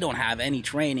because I don't have any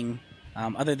training,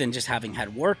 other than just having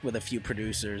had worked with a few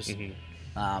producers,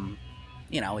 Mm-hmm.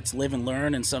 It's live and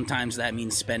learn, and sometimes that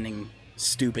means spending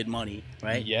stupid money,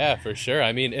 right? Yeah, for sure.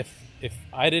 I mean, if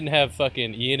I didn't have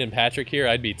fucking Ian and Patrick here,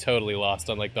 I'd be totally lost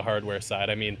on like the hardware side.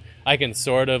 I mean, I can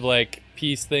sort of like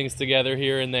piece things together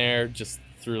here and there just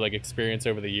through like experience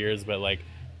over the years, but like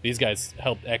these guys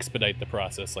helped expedite the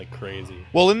process like crazy.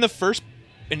 Well, in the first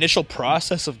initial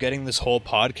process of getting this whole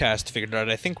podcast figured out,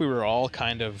 I think we were all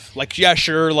kind of like, yeah,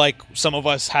 sure, like some of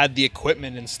us had the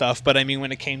equipment and stuff, but I mean,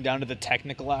 when it came down to the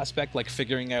technical aspect, like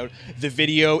figuring out the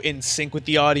video in sync with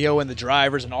the audio and the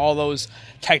drivers and all those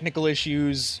technical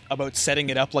issues about setting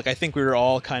it up, like I think we were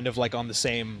all kind of like on the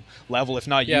same level. If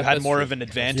not, you Yeah, had that's more true. of an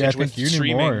advantage Yeah, I with think you knew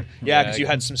streaming. more. Yeah, Yeah, because I you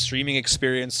had guess. some streaming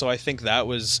experience, so I think that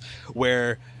was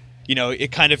where,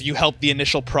 it kind of, you helped the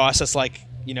initial process, like,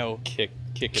 kick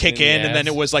the in, and then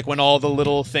ass. it was like when all the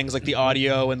little things like the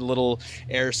audio and the little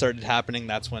air started happening,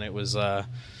 that's when it was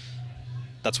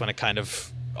that's when it kind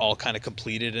of all kind of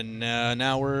completed, and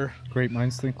now we're Great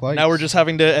minds think alike. just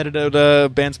having to edit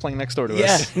out bands playing next door to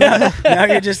Yeah, us. now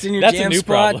you're just in your That's a jam new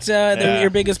spot. problem. Yeah. Your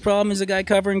biggest problem is a guy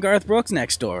covering Garth Brooks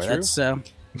next door. That's good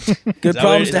that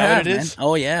problems is to that what have, it man. is?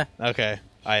 Oh yeah, Okay,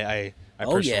 I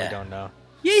Oh, personally yeah. don't know.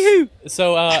 yee-hoo.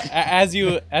 So as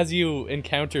you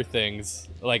encounter things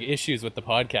like issues with the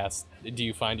podcast, do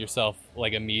you find yourself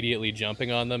like immediately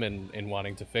jumping on them and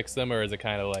wanting to fix them, or is it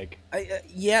kind of like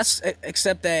Yes,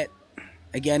 except that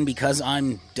again, because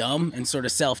I'm dumb and sort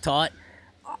of self-taught,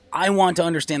 I want to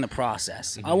understand the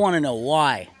process. I want to know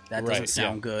why that doesn't Right,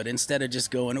 sound yeah. good, instead of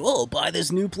just going, "Oh, buy this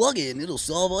new plugin; it'll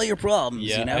solve all your problems."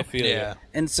 yeah, you know. I feel Yeah. it.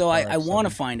 And so I want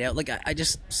to find out. Like I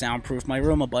just soundproofed my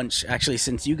room a bunch actually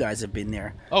since you guys have been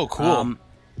there. Oh, cool.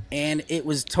 And it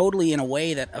was totally in a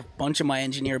way that a bunch of my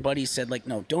engineer buddies said, like,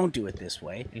 no, don't do it this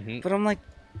way. But I'm like,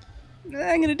 I'm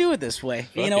going to do it this way.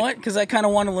 You know it. what? Because I kind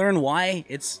of want to learn why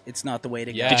it's not the way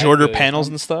to Yeah. go. Did you order I feel it. panels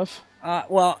and stuff?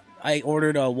 Well, I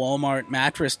ordered a Walmart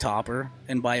mattress topper,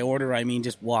 and by order I mean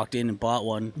just walked in and bought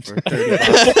one for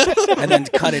 $30, and then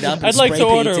cut it up. And I'd like to spray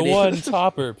order painted it. one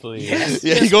topper, please. Yes,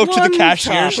 Yeah, you just go up to the one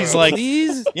cashier, topper, she's like,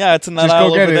 please. Yeah, it's in that Just go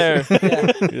aisle get over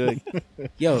it. there.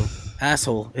 Yo,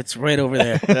 asshole, it's right over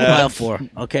there. Aisle 4,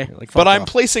 okay? But I'm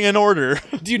placing an order.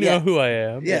 Do you know Yeah. who I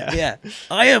am? Yeah.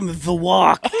 I am the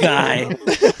walk guy.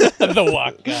 The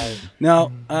walk guy.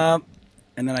 No,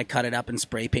 and then I cut it up and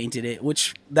spray painted it,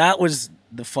 which that was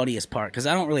the funniest part, because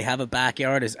I don't really have a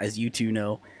backyard, as you two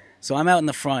know. So I'm out in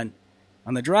the front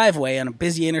on the driveway on a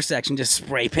busy intersection just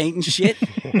spray painting shit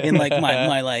in like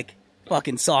my like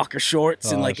fucking soccer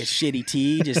shorts and like a shitty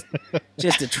tee,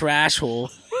 just a trash hole.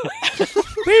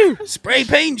 Spray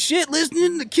paint shit,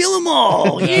 listening to Kill 'Em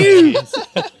All. You.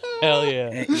 Hell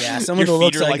yeah. Yeah, some Your of the feet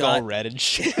looks are I like all got. red and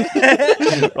shit.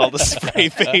 All the spray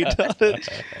paint on it.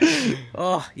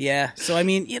 Oh yeah. So I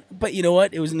mean, but you know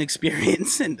what? It was an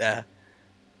experience, and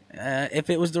if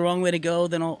it was the wrong way to go,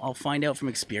 then I'll find out from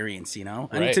experience. You know.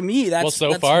 And Right. to me, that's well, so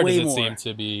that's far way does it more. seem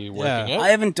to be working out? I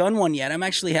haven't done one yet. I'm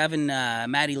actually having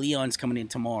Matty Leon's coming in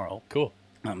tomorrow. Cool.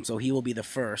 So he will be the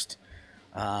first.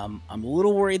 I'm a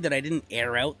little worried that I didn't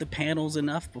air out the panels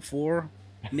enough before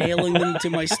nailing them to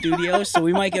my studio, so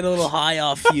we might get a little high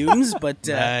off fumes. But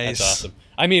Nice. That's awesome.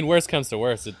 I mean, worst comes to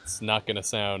worst, it's not going to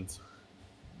sound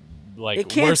like it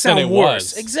can't worse sound than it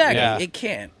worse. was. Exactly, Yeah. it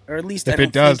can't. Or at least I If don't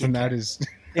it does, think then it that can. is.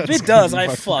 If that's it does, gonna I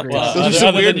be fucking fucked crazy. up. Well, Those are some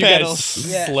other weird than you guys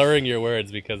panels. Yeah. slurring your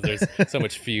words because there's so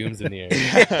much fumes in the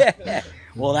air.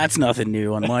 Well, that's nothing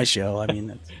new on my show. I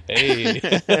mean,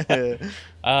 Hey.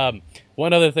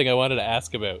 One other thing I wanted to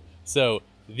ask about. So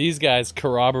these guys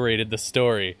corroborated the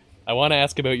story. I want to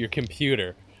ask about your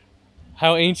computer.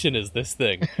 How ancient is this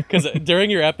thing? Because during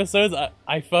your episodes,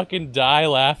 I fucking die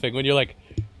laughing when you're like,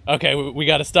 okay, we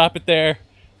got to stop it there.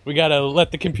 We got to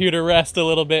let the computer rest a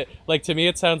little bit. Like, to me,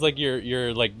 it sounds like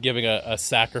you're like giving a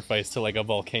sacrifice to like a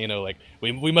volcano. Like,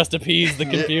 we must appease the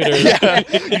computer.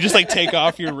 You just like take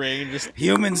off your ring. Just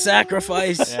human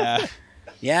sacrifice. yeah.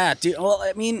 Yeah, dude. Well,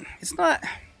 I mean, it's not.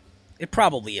 It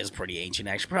probably is pretty ancient,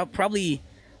 actually. Probably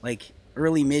like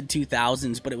early mid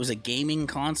 2000s, but it was a gaming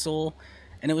console,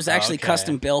 and it was actually Okay.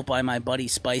 custom built by my buddy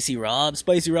Spicy Rob.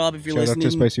 Spicy Rob, if you're Shout out to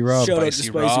listening, Spicy Rob. Shout out to Spicy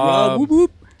Spicy Rob. Rob. Whoop,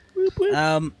 whoop. Whoop,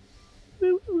 whoop.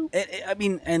 I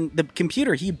mean, and the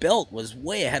computer he built was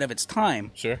way ahead of its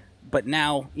time, Sure. but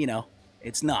now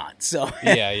it's not. So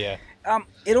Yeah.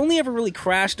 it only ever really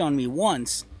crashed on me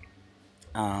once.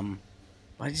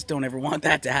 I just don't ever want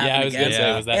that to happen Yeah, I was again. gonna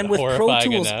say, was that And with Pro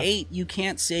horrifying Tools enough? 8, you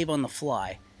can't save on the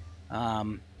fly.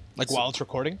 Like while it's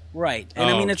recording. Right. And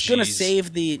I Oh, mean, it's going to jeez.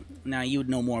 save the... Now, you would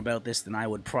know more about this than I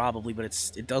would probably, but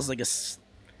it does like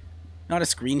not a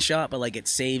screenshot, but like it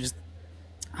saves...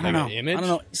 I don't Like know. an image? I don't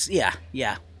know.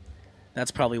 Yeah.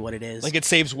 That's probably what it is. Like it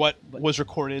saves what was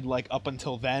recorded like up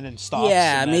until then and stops.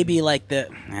 yeah, and then- maybe like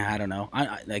I don't know.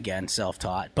 Again,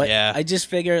 self-taught. But Yeah. I just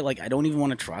figure, like, I don't even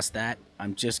want to trust that.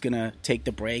 I'm just going to take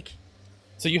the break.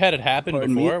 So you had it happen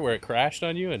Pardon me? before where it crashed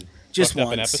on you and Just fucked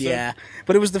up an once, episode? yeah.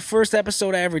 But it was the first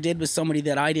episode I ever did with somebody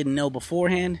that I didn't know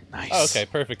beforehand, Nice. Oh, okay,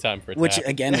 perfect time for it to which happen.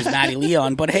 again was Matty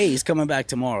Leon. But hey, he's coming back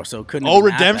tomorrow, so it couldn't. Oh, have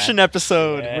been that redemption bad.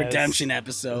 episode. Yeah. Redemption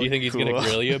episode. Do you think he's Cool. gonna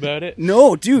grill you about it?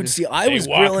 No, dude. See, I Hey, was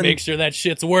walk, grilling. make sure that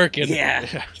shit's working.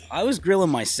 Yeah, I was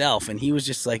grilling myself, and he was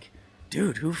just like,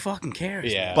 "Dude, who fucking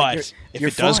cares?" Yeah. man? But You're- if you're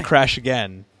it does fine. crash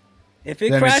again, if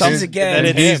it Then it's crashes his- again,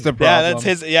 then then he's the Yeah, problem. that's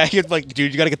his. Yeah, he's like,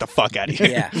 dude, you got to get the fuck out of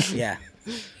here. yeah,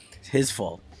 it's his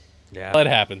fault. Yeah. Well, it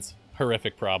happens.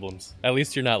 Horrific problems. At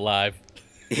least you're not live.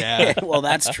 Yeah. Well,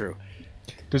 that's true.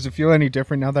 Does it feel any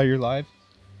different now that you're live?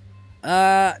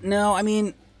 No, I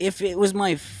mean, if it was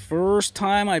my first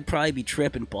time, I'd probably be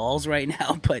tripping balls right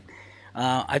now. But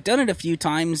I've done it a few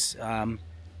times, and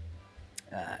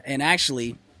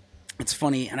actually, it's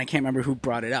funny, and I can't remember who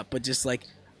brought it up, but just like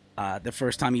the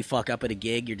first time you fuck up at a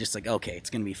gig, you're just like, okay, it's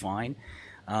gonna be fine.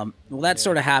 Well, that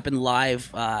sort of happened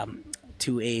live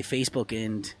to a Facebook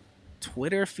and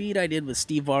Twitter feed I did with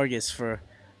Steve Vargas for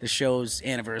the show's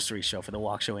anniversary show, for the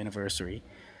Walk Show anniversary.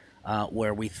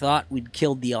 Where we thought we'd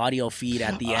killed the audio feed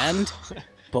at the end,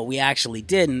 but we actually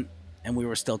didn't, and we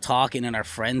were still talking, and our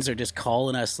friends are just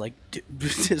calling us like,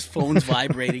 his phone's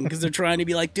vibrating because they're trying to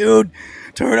be like, dude,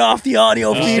 turn off the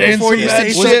audio feed saying before some you bad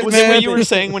say shit, shit. Was it what you were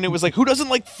saying when it was like, who doesn't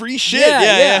like free shit?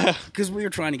 Yeah. Because we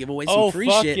were trying to give away some Oh, free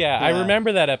fuck shit. yeah. I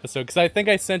remember that episode because I think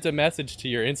I sent a message to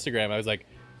your Instagram. I was like,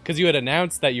 because you had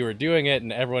announced that you were doing it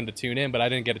and everyone to tune in, but I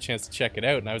didn't get a chance to check it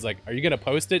out. And I was like, are you going to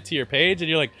post it to your page? And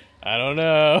you're like, I don't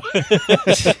know.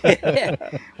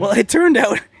 Well, it turned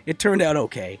out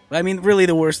okay. I mean, really,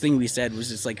 the worst thing we said was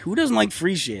just like, who doesn't like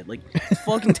free shit? Like,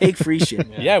 fucking take free shit.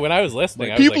 Yeah, when I was listening,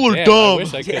 Like, I was people like, are damn, dumb. I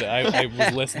wish I could. I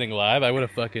was listening live. I would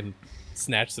have fucking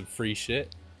snatched some free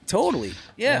shit. Totally.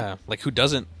 Yeah. Like who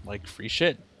doesn't like free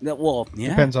shit? Well, yeah.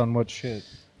 Depends on what shit.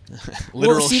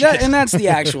 Literal well, see shit. that, and that's the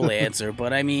actual answer.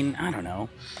 But I mean, I don't know.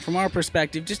 From our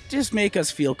perspective, just make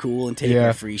us feel cool and take Yeah.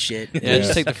 our free shit. Yeah,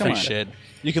 just take the Come free on. shit.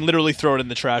 You can literally throw it in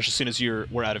the trash as soon as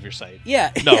we're out of your sight.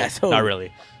 Yeah. No, yeah, totally. not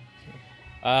really.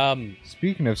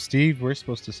 Speaking of Steve, we're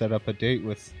supposed to set up a date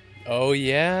with. Oh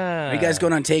yeah. Are you guys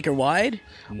going on Take or Wide?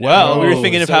 Well, we were No.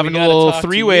 thinking of So we having a gotta little talk to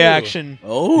three-way you. action.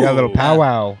 Oh, Yeah, a little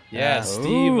powwow. Yeah,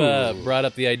 Steve brought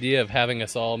up the idea of having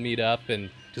us all meet up and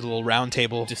Do a little round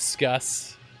table.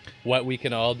 discuss what we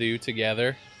can all do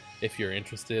together, if you're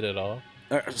interested at all.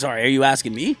 Sorry, are you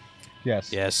asking me?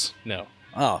 Yes. Yes. No.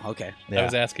 Oh, okay. I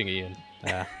was asking Ian.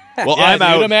 Well, Yeah, I'm dude,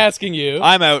 out. I'm asking you.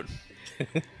 I'm out.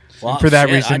 Well, For that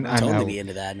shit, reason, I'd I'm totally out. be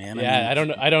into that, man. Yeah,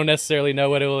 mean, I don't necessarily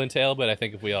know what it will entail, but I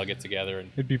think if we all get together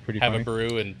and It'd be pretty have funny. a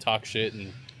brew and talk shit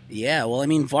and Yeah, well, I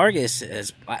mean, Vargas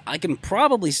is. I can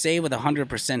probably say with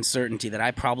 100% certainty that I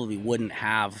probably wouldn't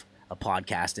have a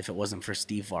podcast if it wasn't for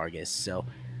Steve Vargas. So,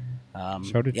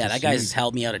 So did yeah, that Steve. guy's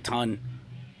helped me out a ton,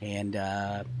 and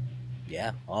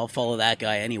yeah, I'll follow that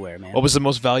guy anywhere, man. What was the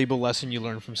most valuable lesson you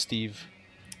learned from Steve?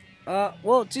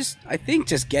 Well, I think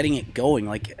just getting it going,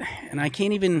 like, and I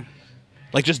can't even.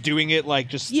 Like just doing it, like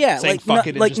just Yeah, saying like fuck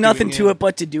it, and like just nothing doing to it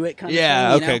but to do it, kind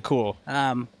Yeah. of thing. Okay. You know? Cool.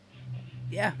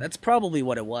 Yeah, that's probably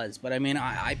what it was. But I mean,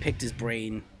 I picked his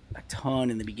brain a ton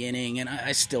in the beginning, and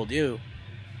I still do.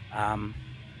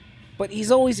 But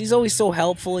he's always so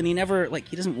helpful, and he never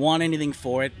he doesn't want anything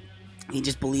for it. He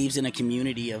just believes in a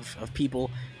community of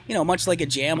people. You know, much like a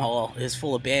jam hall is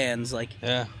full of bands. Like,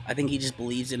 Yeah. I think he just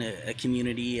believes in a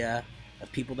community of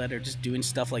people that are just doing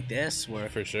stuff like this. Where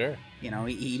for sure. you know,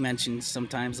 he mentions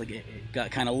sometimes like it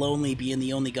got kind of lonely being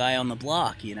the only guy on the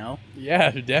block. You know.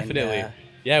 Yeah, definitely. And,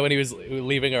 yeah, when he was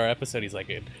leaving our episode, he's like,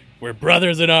 "We're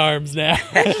brothers in arms now."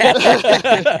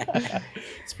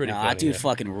 It's pretty No, funny. that dude yeah.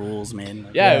 fucking rules, man.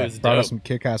 Yeah, it was brought dope. us some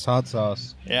kick-ass hot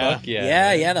sauce. Yeah. Fuck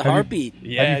yeah. Yeah, the Have you- heartbeat.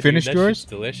 Yeah, Have you dude, finished that yours? shit's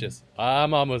delicious.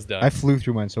 I'm almost done. I flew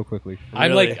through mine so quickly.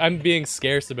 I'm being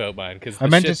scarce about mine because I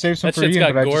meant to save some for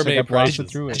Ian, but I just got blasted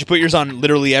through Did it. you put yours on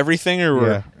literally everything, or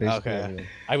Yeah, basically. okay? Yeah.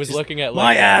 I was looking at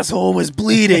My asshole was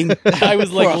bleeding. I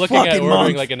was like for a looking at fucking ordering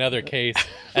month. like another case,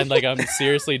 and like I'm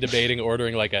seriously debating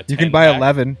ordering like a. You can 10 buy pack.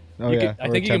 11. Oh, You yeah. can- I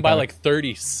or think you a can buy 10-pack. like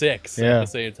 36 at Yeah. the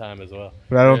same time as well.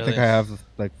 But I don't Really? think I have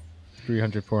like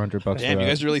 300, 400 bucks Damn, for you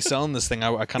that. guys are really selling this thing.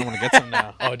 I kind of want to get some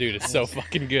now. Oh, dude, it's so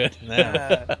fucking good.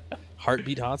 Yeah.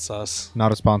 Heartbeat hot sauce.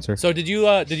 Not a sponsor. So did you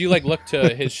like look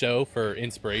to his show for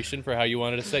inspiration for how you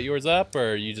wanted to set yours up,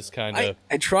 or you just kind of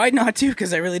I tried not to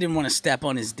because I really didn't want to step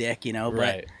on his dick, you know.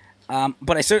 right?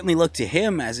 But I certainly look to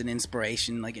him as an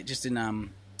inspiration, like just in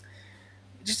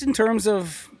terms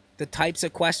of the types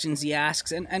of questions he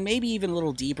asks, and maybe even a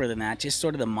little deeper than that, just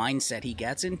sort of the mindset he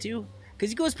gets into, because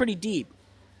he goes pretty deep.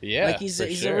 Yeah, Like he's for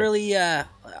a sure. really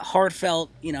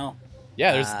heartfelt, you know.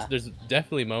 Yeah, there's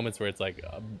definitely moments where it's like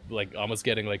almost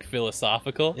getting like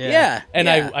philosophical. Yeah, And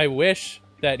yeah. I wish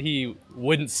that he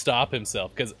wouldn't stop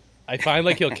himself, because I find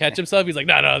like he'll catch himself. He's like,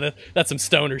 no, that's some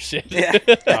stoner shit.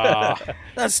 Yeah.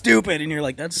 That's stupid, and you're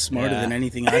like, that's smarter Yeah. than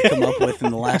anything I've come up with in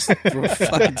the last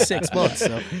fucking 6 months.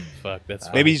 So Fuck, that's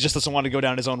funny. Maybe he just doesn't want to go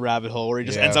down his own rabbit hole, where he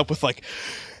just Yeah. ends up with like,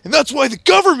 and that's why the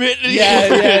government.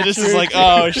 Yeah, just true, is like,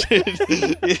 oh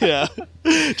shit. Yeah.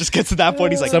 Just gets to that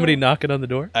point. He's like, somebody knocking on the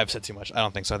door. I've said too much. I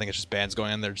don't think so. I think it's just bands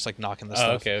going in there, just like knocking this Oh,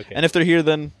 stuff. okay. And if they're here,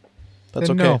 then that's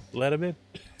Then okay. no. Let him in.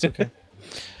 It's okay.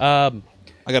 I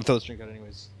I gotta throw this drink out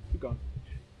anyways. Keep going.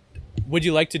 Would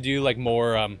you like to do like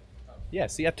more? Yeah.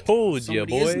 See, I told you,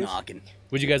 somebody is boys. knocking.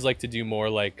 Would you guys like to do more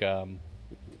like,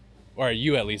 or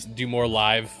you at least do more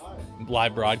live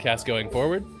broadcasts going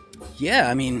forward? Yeah,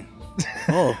 I mean,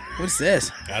 oh, what's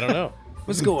this? I don't know.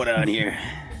 What's going on here?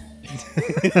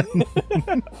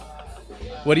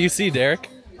 What do you see, Derek?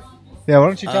 Yeah, why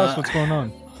don't you tell us what's going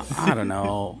on? I don't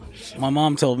know. My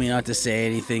mom told me not to say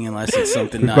anything unless it's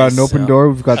something We've nice. got an open so- door.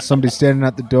 We've got somebody standing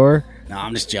at the door. No,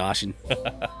 I'm just joshing.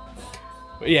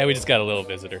 Yeah, we just got a little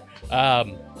visitor. Yeah,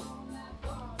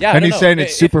 I And don't he's know. saying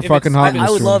it's super fucking hot in I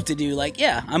this would room. love to do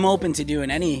I'm open to doing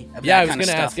any of Yeah, that I was kind of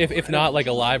gonna stuff. ask if not like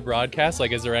a live broadcast.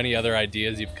 Like, is there any other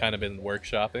ideas you've kind of been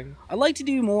workshopping? I'd like to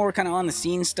do more kind of on the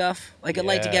scene stuff. Like I'd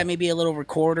like to Yeah. get maybe a little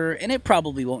recorder, and it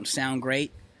probably won't sound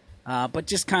great. But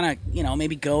just kind of,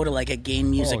 maybe go to like a game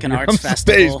music and here arts comes the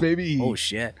festival. space, baby. Oh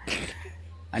shit!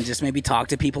 And just maybe talk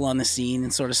to people on the scene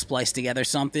and sort of splice together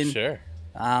something. Sure.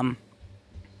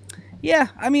 Yeah,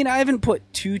 I mean, I haven't put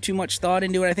too much thought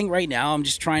into it. I think right now I'm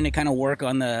just trying to kind of work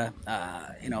on the,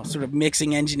 sort of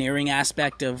mixing engineering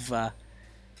aspect of, not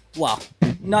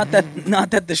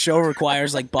that the show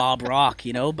requires like Bob Rock,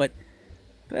 but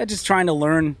just trying to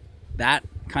learn that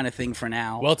kind of thing for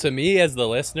now. Well, to me as the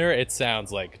listener, it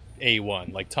sounds like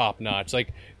A1, like top notch.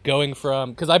 Like going from,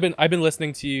 because I've been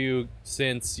listening to you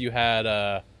since you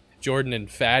had Jordan and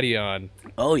Fatty on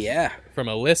Oh yeah, from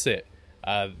Illicit.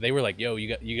 They were like, "Yo,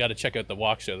 you got to check out the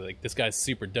Walk Show. Like, this guy's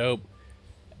super dope."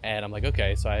 And I'm like,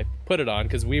 "Okay." So I put it on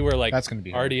because we were like That's gonna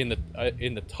be already in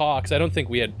the talks. I don't think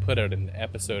we had put out an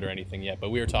episode or anything yet,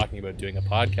 but we were talking about doing a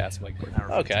podcast. I'm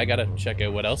like, "Okay, I got to check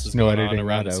out what else is No going on editing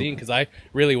around that the out. scene," because I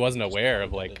really wasn't aware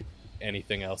of like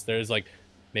anything else. There's like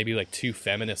maybe like 2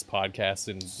 feminist podcasts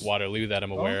in Waterloo that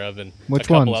I'm aware of, and Which a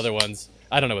couple ones? other ones.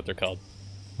 I don't know what they're called.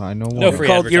 I know No one. free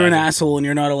Called "You're an advertising. Asshole and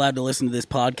You're Not Allowed to Listen to This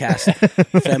Podcast,"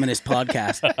 feminist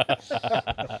podcast.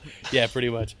 Yeah, pretty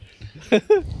much.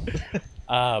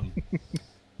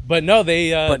 But no,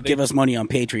 they But they, give us money on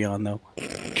Patreon, though.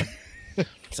 they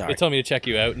Sorry. told me to check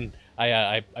you out, and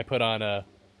I put on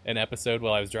an episode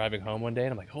while I was driving home one day,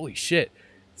 and I'm like, holy shit,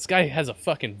 this guy has a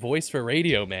fucking voice for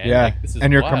radio, man. Yeah, Like, this is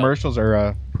and your wild. commercials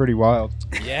are pretty wild.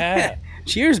 Yeah.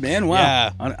 Cheers, man. Wow.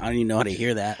 Yeah. I don't even know how to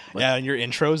hear that. But Yeah, and your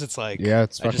intros, it's like Yeah,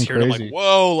 it's I just fucking hear it, I'm crazy. like,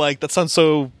 whoa, like that sounds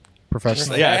so.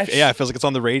 Professional. Yeah, Fresh. yeah, it feels like it's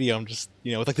on the radio. I'm just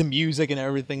with like the music and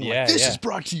everything. Yeah, like, this yeah. is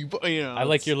brought to you by I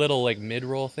like your little like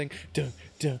mid-roll thing. Dun,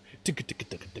 dun, dun, dun,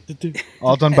 dun, dun, dun, dun.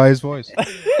 All done by his voice. I'm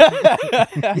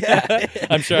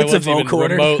sure I It's a wasn't even vocoder.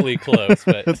 remotely close,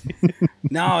 but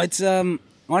No, it's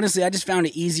honestly, I just found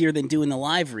it easier than doing the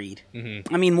live read.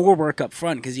 Mm-hmm. I mean, more work up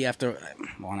front because you have to.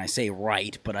 When I say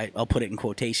write, but I'll put it in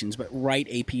quotations. But write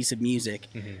a piece of music,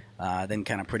 then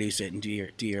kind of produce it and do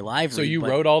your live Mm-hmm. so read. you But,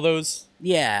 wrote all those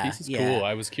yeah, pieces? yeah. Cool.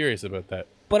 I was curious about that.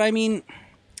 But I mean,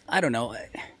 I don't know.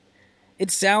 It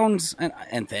sounds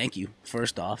and thank you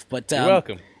first off, but You're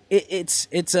welcome. It's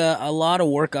a lot of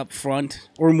work up front,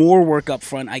 or more work up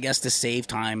front, I guess, to save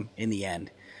time in the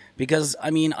end. Because I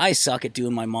mean, I suck at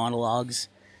doing my monologues,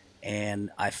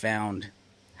 and I found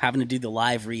having to do the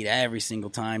live read every single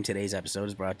time. Today's episode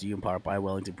is brought to you in part by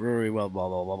Wellington Brewery. Well, blah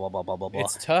blah blah blah blah blah blah blah.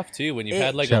 It's tough too when you've It-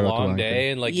 had like a Shout out to long Wellington. day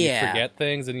and like Yeah. you forget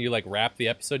things and you like wrap the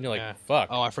episode and you're like, Yeah. fuck.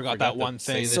 Oh, I forgot that to one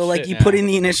say thing. this So like shit. you Yeah. put in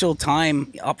the initial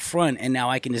time up front, and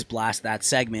now I can just blast that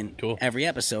segment Cool. every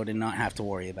episode and not have to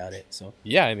worry about it. So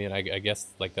Yeah, I mean, I guess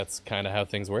like that's kind of how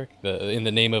things work. In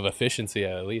the name of efficiency,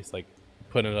 at least, like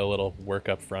put in a little work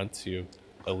up front to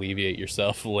alleviate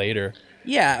yourself later.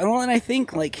 yeah, well, and I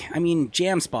think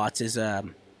Jam Spots is a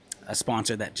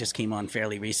sponsor that just came on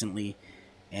fairly recently,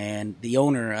 and the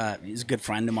owner is a good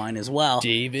friend of mine as well,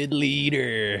 David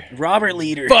Leader. Robert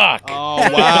Leader. Fuck. Oh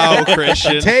wow,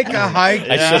 Christian. Take a hike.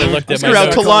 I should have looked at Let's my go out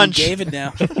notes. to Call him lunch. David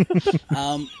now.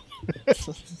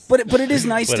 But it is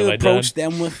nice What to have I approach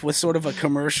them with sort of a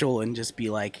commercial and just be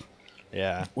like,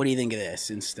 Yeah. "What do you think of this?"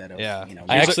 Instead of Yeah.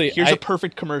 I Here's actually- here's I- a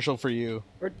perfect commercial for you.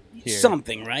 or Here.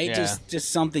 something, right? Yeah.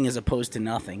 Just something as opposed to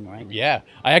nothing, right? Yeah,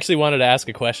 I actually wanted to ask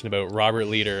a question about Robert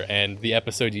Leader and the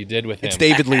episode you did with him. It's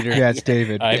David Leader. Yeah, it's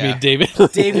David. I Yeah. mean, David.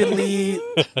 David Lee,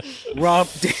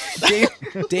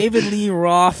 David Lee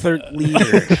Rother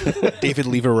Leader. David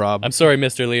Lever Rob. I'm sorry,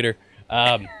 Mr. Leader.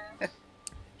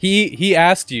 He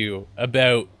asked you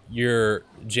about your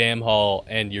jam hall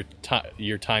and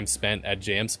your time spent at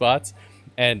jam spots,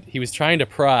 and he was trying to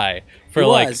pry for He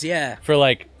like was, yeah. for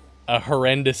like a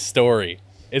horrendous story.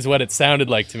 Is what it sounded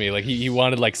like to me. Like he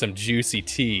wanted like some juicy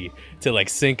tea to like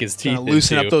sink his teeth Trying to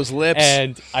loosen into. up those lips.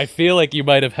 And I feel like you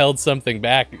might have held something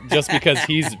back just because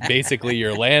he's basically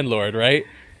your landlord, right?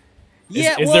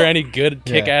 Is there any good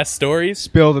kick-ass stories?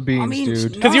 Spill the beans, I mean,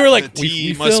 dude. Because you were like, The we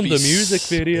tea filmed must the be music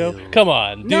video. Come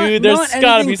on, Not- dude. not There's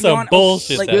got to be anything some beyond-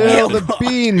 bullshit like, that yeah. Spill happens. the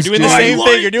beans, You're doing dude. the same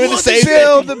thing. You're doing the same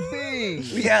Spill thing. the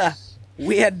beans. Yeah,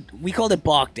 we called it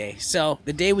Bach Day. So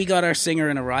the day we got our singer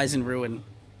in a Rise and Ruin,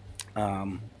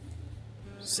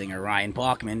 singer Ryan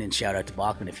Bachman, and shout out to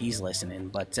Bachman if he's listening.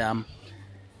 But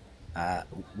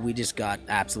we just got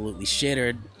absolutely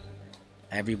shittered.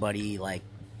 Everybody like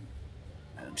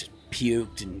just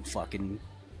puked and fucking.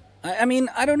 I mean,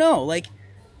 I don't know. Like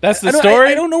That's the I don't, story.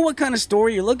 I don't know what kind of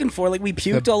story you're looking for. Like we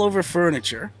puked all over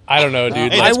furniture. I don't know,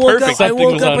 dude. Hey, I that's woke perfect. up. I Something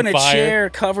woke was up on in a fire. chair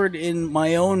covered in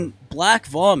my own black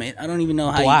vomit. I don't even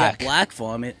know how Black. you get black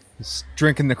vomit. Just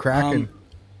drinking the Kraken.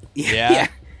 Yeah.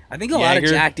 I think a lot of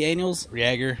Jaeger. Jack Daniels.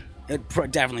 Jaeger.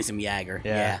 Definitely some Jaeger.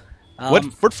 Yeah. Yeah.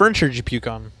 What furniture did you puke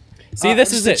on? See, this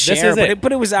just is a it. This chair, is but it. it-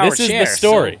 but it was our This is chair, the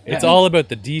story. so- It's Yeah. all about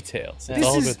the details. It's This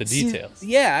all is- about the see, details.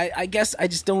 Yeah, I guess I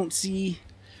just don't see.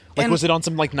 Like, and was it on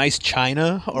some like nice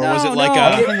china, or No, was it no, like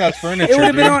I a think that's furniture, It would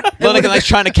have been dude. on. no, like a nice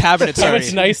china cabinet? How Sorry,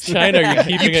 much nice china are you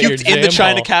keeping you at your puked in the jam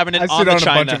china hall? cabinet I on sit the on a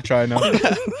china. bunch of China.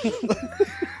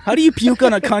 How do you puke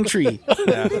on a country? I don't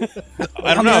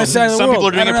On the know. other side of the Some people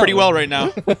world. are doing I it don't pretty know. well right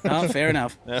now. Oh, fair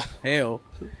enough. Heyo.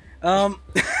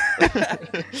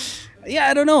 Yeah,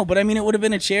 I don't know, but I mean, it would have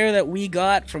been a chair that we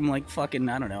got from like fucking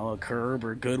I don't know, a Curb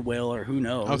or Goodwill or who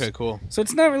knows. Okay, cool. So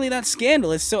it's not really that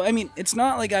scandalous. So I mean, it's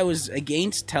not like I was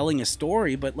against telling a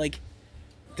story, but like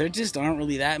there just aren't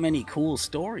really that many cool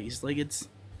stories. Like it's,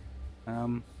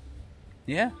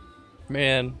 yeah,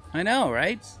 Man, I know,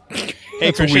 right?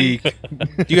 Hey, Christian, Weak.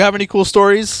 do you have any cool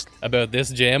stories? about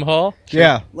this jam hall?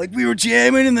 Yeah. Like we were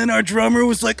jamming, and then our drummer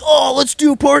was like, "Oh, let's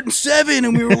do part in 7,"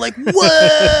 and we were like,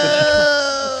 "Whoa!"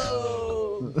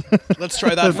 Let's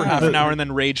try that for half an hour and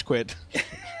then rage quit.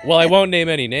 Well, I won't name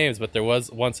any names, but there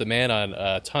was once a man on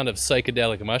a ton of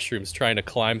psychedelic mushrooms trying to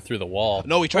climb through the wall.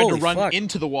 No, he tried to Holy run fuck.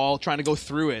 into the wall, trying to go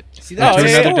through it. See, Oh, To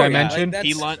yeah, another yeah. dimension.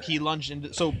 He lunged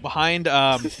into. So behind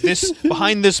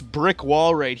this brick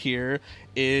wall right here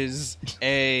is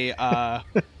a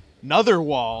another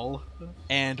wall,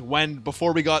 and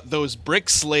before we got those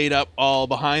bricks laid up all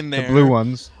behind there, The blue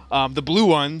ones the blue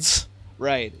ones,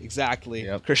 right? Exactly.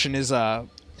 Yep. Christian is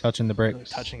touching the bricks.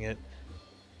 touching it.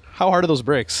 How hard are those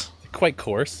bricks? Quite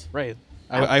coarse. Right.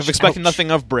 I've expected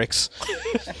nothing of bricks.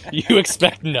 You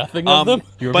expect nothing of them?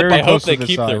 You were But very I hope close they to the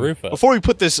keep side. the roof up. Before we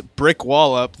put this brick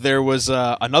wall up, there was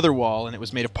another wall, and it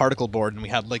was made of particle board, and we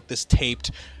had like this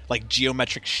taped, like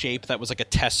geometric shape that was like a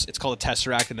test. It's called a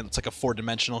tesseract, and it's like a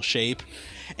 4-dimensional shape.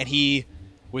 And he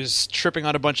was tripping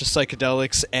on a bunch of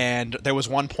psychedelics, and there was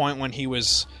one point when he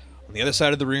was on the other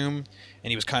side of the room,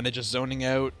 and he was kind of just zoning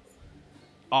out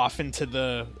off into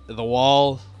the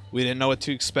wall. We didn't know what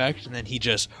to expect, and then he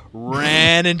just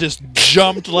ran and just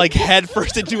jumped like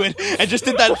headfirst into it, and just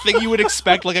did that thing you would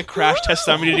expect like a crash test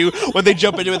dummy to do when they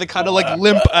jump into it. They kind of like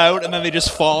limp out, and then they just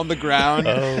fall on the ground.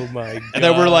 Oh my god. And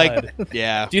then we're like,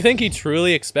 yeah. Do you think he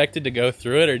truly expected to go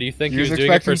through it, or do you think He he was was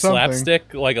doing it for expecting something.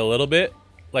 slapstick, like a little bit?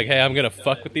 Like, hey, I'm gonna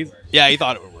fuck with these. Yeah, he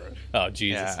thought it would work. Oh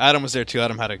Jesus! Yeah, Adam was there too.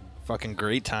 Adam had a fucking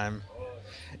great time.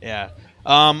 Yeah.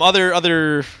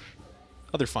 Other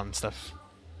fun stuff.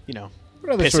 You know.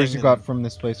 What other Pissing stories you and- got from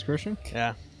this place, Christian?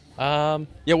 Yeah. Um,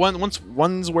 Yeah.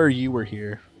 One's where you were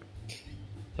here.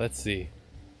 let's see.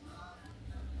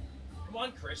 Come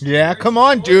on, Christian. Yeah, Where's come the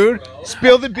on, story, dude. bro?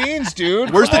 Spill the beans, dude.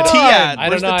 Where's the Come tea on. at? I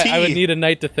Where's don't know. the tea? I would need a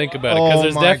night to think about it because Oh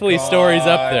there's my definitely stories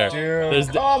up God, there. Dude. There's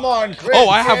Come on, Christian. Oh,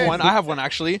 I have one. I have one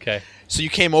actually. Okay. So you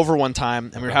came over one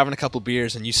time, and we were having a couple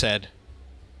beers, and you said,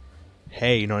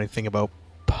 "Hey, you know anything about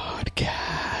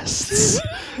podcasts?"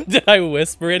 Did I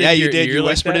whisper it? Yeah, in you your did. ear You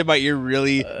like whispered that? it, but you're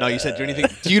really no. You said,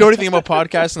 "Do you know anything about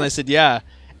podcasts?" And I said, "Yeah."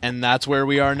 And that's where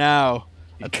we are now.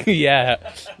 Yeah,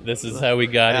 this is how we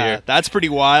got Yeah, here. that's pretty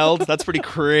wild. That's pretty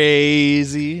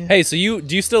crazy. Hey, so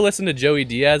do you still listen to Joey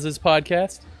Diaz's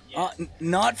podcast?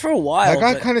 Not for a while. I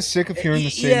got but- kind of sick of hearing the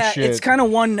same yeah, shit. it's kind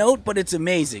of one note, but it's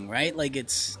amazing, right? Like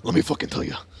it's Let me fucking tell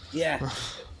you. yeah.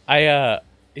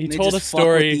 He They told a just fuck with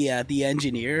story. the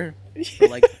engineer for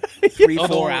like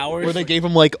 3-4 hours. Where they gave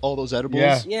him like all those edibles.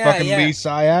 yeah, Yeah, fucking yeah. Lee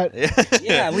Syatt.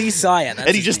 Yeah, Lee Syatt.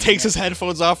 And he just takes his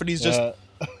headphones off, and he's just,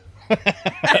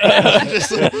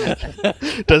 just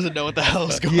doesn't know what the hell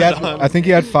is going He had, on. I think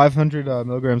he had 500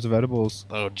 milligrams of edibles.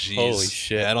 Oh jeez. Holy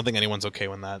shit. Yeah, I don't think anyone's okay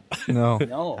when that No,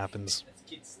 No. happens. That's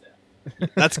kid stuff.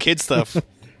 That's kid stuff.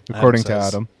 according to says.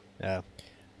 Adam. Yeah.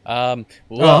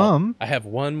 Well, I have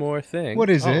one more thing. What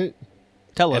is it?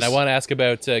 Tell us. And I want to ask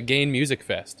about Gain Music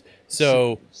Fest.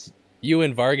 So, you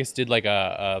and Vargas did like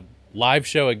a live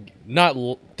show.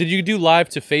 Did you do live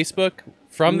to Facebook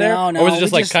from there, No, or was it we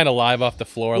just like just- kind of live off the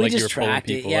floor, We like you were just pulling tracked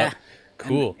it, people yeah. up?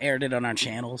 Cool. And aired it on our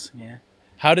channels. Yeah.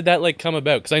 How did that like come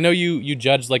about? Because I know you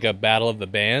judged like a battle of the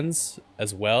bands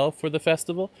as well for the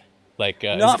festival. Like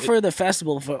Not is it- for the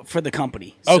festival, for the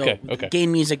company. Okay, okay.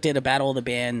 Gain Music did a Battle of the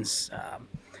Bands.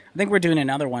 I think we're doing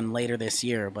another one later this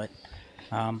year, but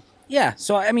yeah.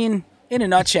 So I mean, in a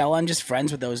nutshell, I'm just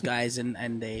friends with those guys, and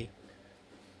they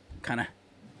kind of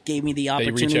gave me the They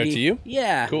opportunity. reach out to you?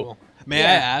 Yeah. Cool. May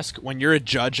Yeah. I ask, when you're a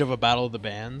judge of a battle of the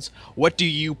bands, what do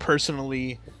you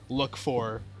personally look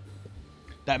for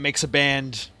that makes a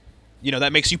band,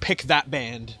 that makes you pick that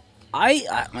band?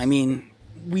 I mean,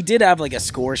 we did have like a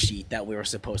score sheet that we were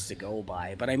supposed to go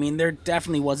by, but I mean, there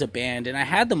definitely was a band, and I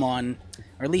had them on,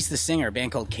 or at least the singer, a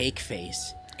band called Cake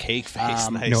Face. Cake Face,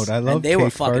 nice. Note, I love And they were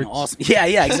cake fucking farts. awesome.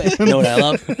 Yeah, exactly. Know what I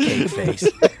love? Cake Face.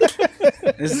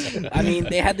 I mean,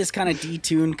 they had this kind of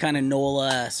detuned, kind of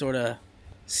NOLA sort of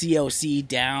COC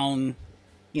down,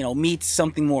 meets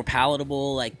something more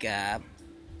palatable, like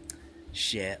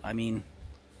shit. I mean,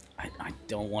 I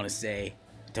don't want to say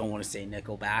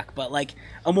Nickelback, but like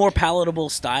a more palatable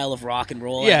style of rock and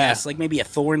roll. Yeah. I guess, like maybe a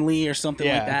Thornley or something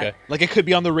like that. okay. Like it could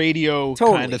be on the radio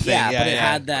Totally, kind of thing. yeah, but it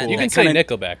had that- You that can say kinda-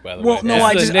 Nickelback, by the Well, way. no,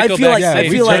 That's I the feel like Nickelback Yeah, I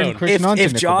safe feel like zone. Christian onto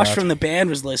if Josh Nickelback. from the band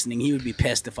was listening, he would be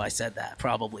pissed if I said that,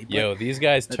 probably. But Yo, these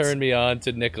guys turned me on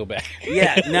to Nickelback.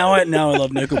 yeah, now I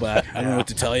love Nickelback. I don't know what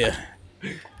to tell you.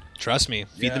 Trust me,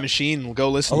 Feed Yeah. the Machine. We'll go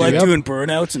listen I to like it. doing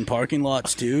burnouts in parking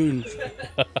lots too.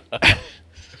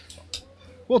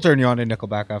 We'll turn you on to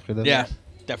Nickelback after this. Yeah,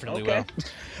 definitely Okay. will.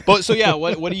 But so yeah,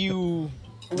 what do you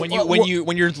when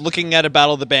you're looking at a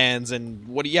battle of the bands, and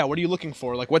what are you looking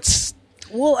for? Like what's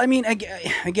Well, I mean,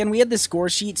 again, we had this score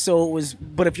sheet, so it was.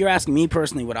 But if you're asking me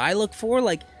personally, what I look for,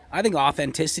 like, I think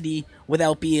authenticity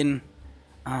without being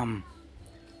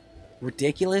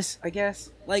ridiculous. I guess,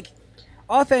 like,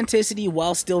 authenticity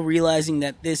while still realizing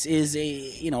that this is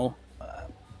a,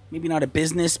 maybe not a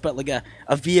business, but like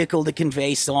a vehicle to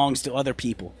convey songs to other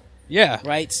people, Yeah.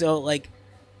 right? So like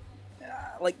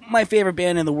my favorite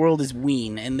band in the world is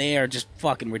Ween, and they are just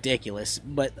fucking ridiculous,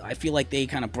 but I feel like they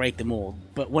kind of break the mold.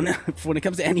 But when it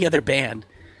comes to any other band,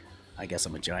 I guess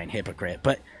I'm a giant hypocrite,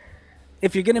 but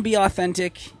if you're going to be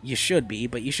authentic, you should be,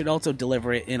 but you should also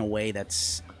deliver it in a way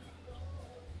that's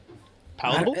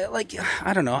Palatable?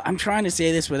 I don't know. I'm trying to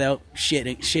say this without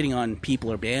shitting on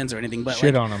people or bands or anything, but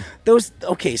Shit like, on them. those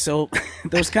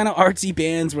those kind of artsy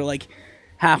bands where like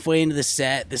halfway into the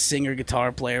set, the singer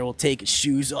guitar player will take his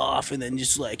shoes off and then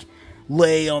just like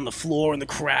lay on the floor in the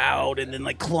crowd and then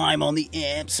like climb on the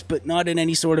amps, but not in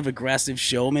any sort of aggressive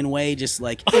showman way. Just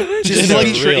like He's in a like,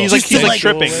 real- he's like, just he's to, like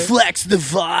tripping. flex the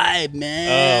vibe,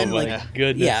 man. Oh my like,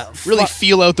 goodness. yeah, Really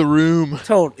feel out the room.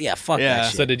 yeah, fuck Yeah. that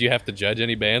shit. So did you have to judge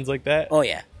any bands like that? Oh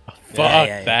yeah. Fuck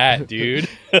yeah. that, dude.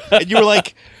 And you were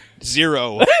like,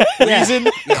 0. Reason,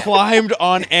 climbed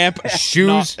on amp.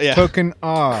 Shoes yeah. taken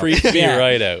off. Creeps me Yeah.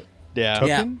 right out. Yeah.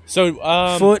 Yeah. So,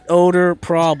 Foot odor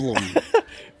problem.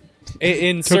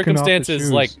 in Took off the circumstances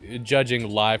shoes. like judging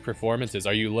live performances,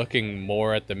 are you looking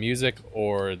more at the music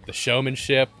or the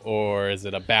showmanship, or is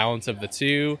it a balance of the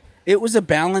two? It was a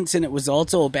balance, and it was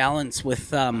also a balance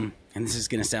with, and this is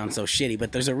going to sound so shitty,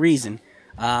 but there's a reason,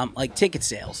 like ticket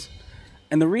sales.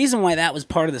 And the reason why that was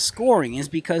part of the scoring is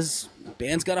because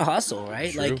bands got to hustle,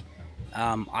 right? True. Like,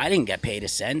 I didn't get paid a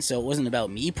cent, so it wasn't about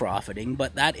me profiting,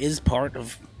 but that is part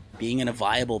of being in a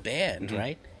viable band,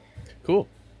 right? Cool.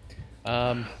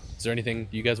 Is there anything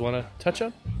you guys want to touch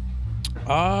on?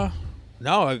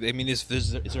 No, I mean, is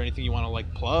there anything you want to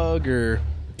like plug or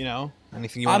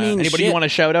anything you I want? mean, Anybody you shit. want to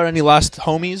shout out? Any last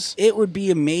homies? It would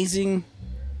be amazing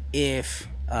if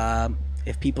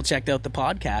people checked out the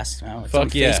podcast. It's Fuck on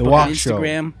yeah. Facebook The Walk and Show.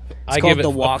 Instagram. It's I called give it The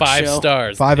Walk 5 Show.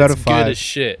 stars. 5 out It's of good 5. as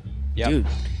shit. Dude.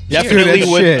 Definitely Shit.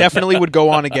 would. Shit. Definitely would go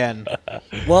on again.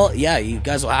 Well, yeah, you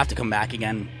guys will have to come back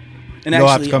again. And You'll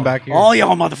have to come back here. All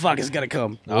y'all motherfuckers gotta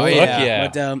come. Oh Fuck yeah. yeah.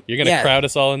 But, You're gonna yeah. crowd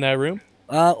us all in that room?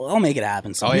 I'll make it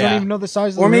happen. Oh, somehow. You yeah. don't even know the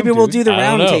size of the Or room, maybe we'll dude. do the I don't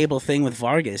round know. table thing with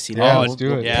Vargas. You know, Yeah, we'll let's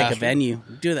do it. Yeah. pick a venue,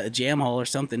 do that at Jam Hall or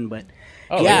something. But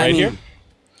Oh, yeah, right I mean, here?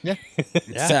 Yeah.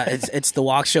 it's the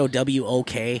Walk Show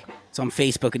WOK. It's on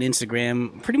Facebook and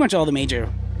Instagram, pretty much all the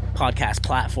major podcast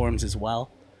platforms as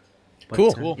well. But,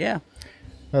 Cool. Yeah.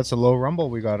 That's a low rumble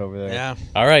we got over there. Yeah.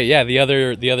 All right, yeah. The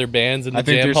other bands in the I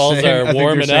think jam they're halls saying- I are think they're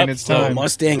warming saying up. it's So time.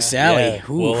 Mustang Sally. yeah,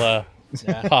 Ooh. we'll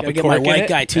pop Gotta a get my cork in white it.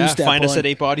 guy Yeah, two-step find us on. at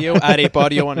Ape Audio at Ape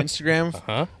Audio on Instagram.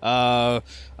 Uh-huh.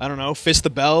 I don't know. Fist the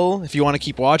bell if you want to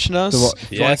keep watching us. If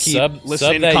you Yeah, want to keep sub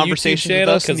listening that to YouTube conversations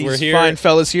channel, with us and 'cause we're these here. fine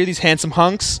fellas here, these handsome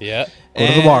hunks. Yeah. Go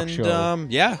to the Walk And, Show.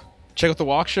 Yeah, check out the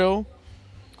Walk Show.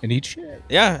 And eat shit.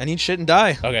 Yeah, and eat shit and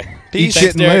die. Okay. Peace. Eat shit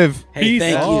and Derek. live. Hey, Peace.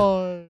 thank you. Bye.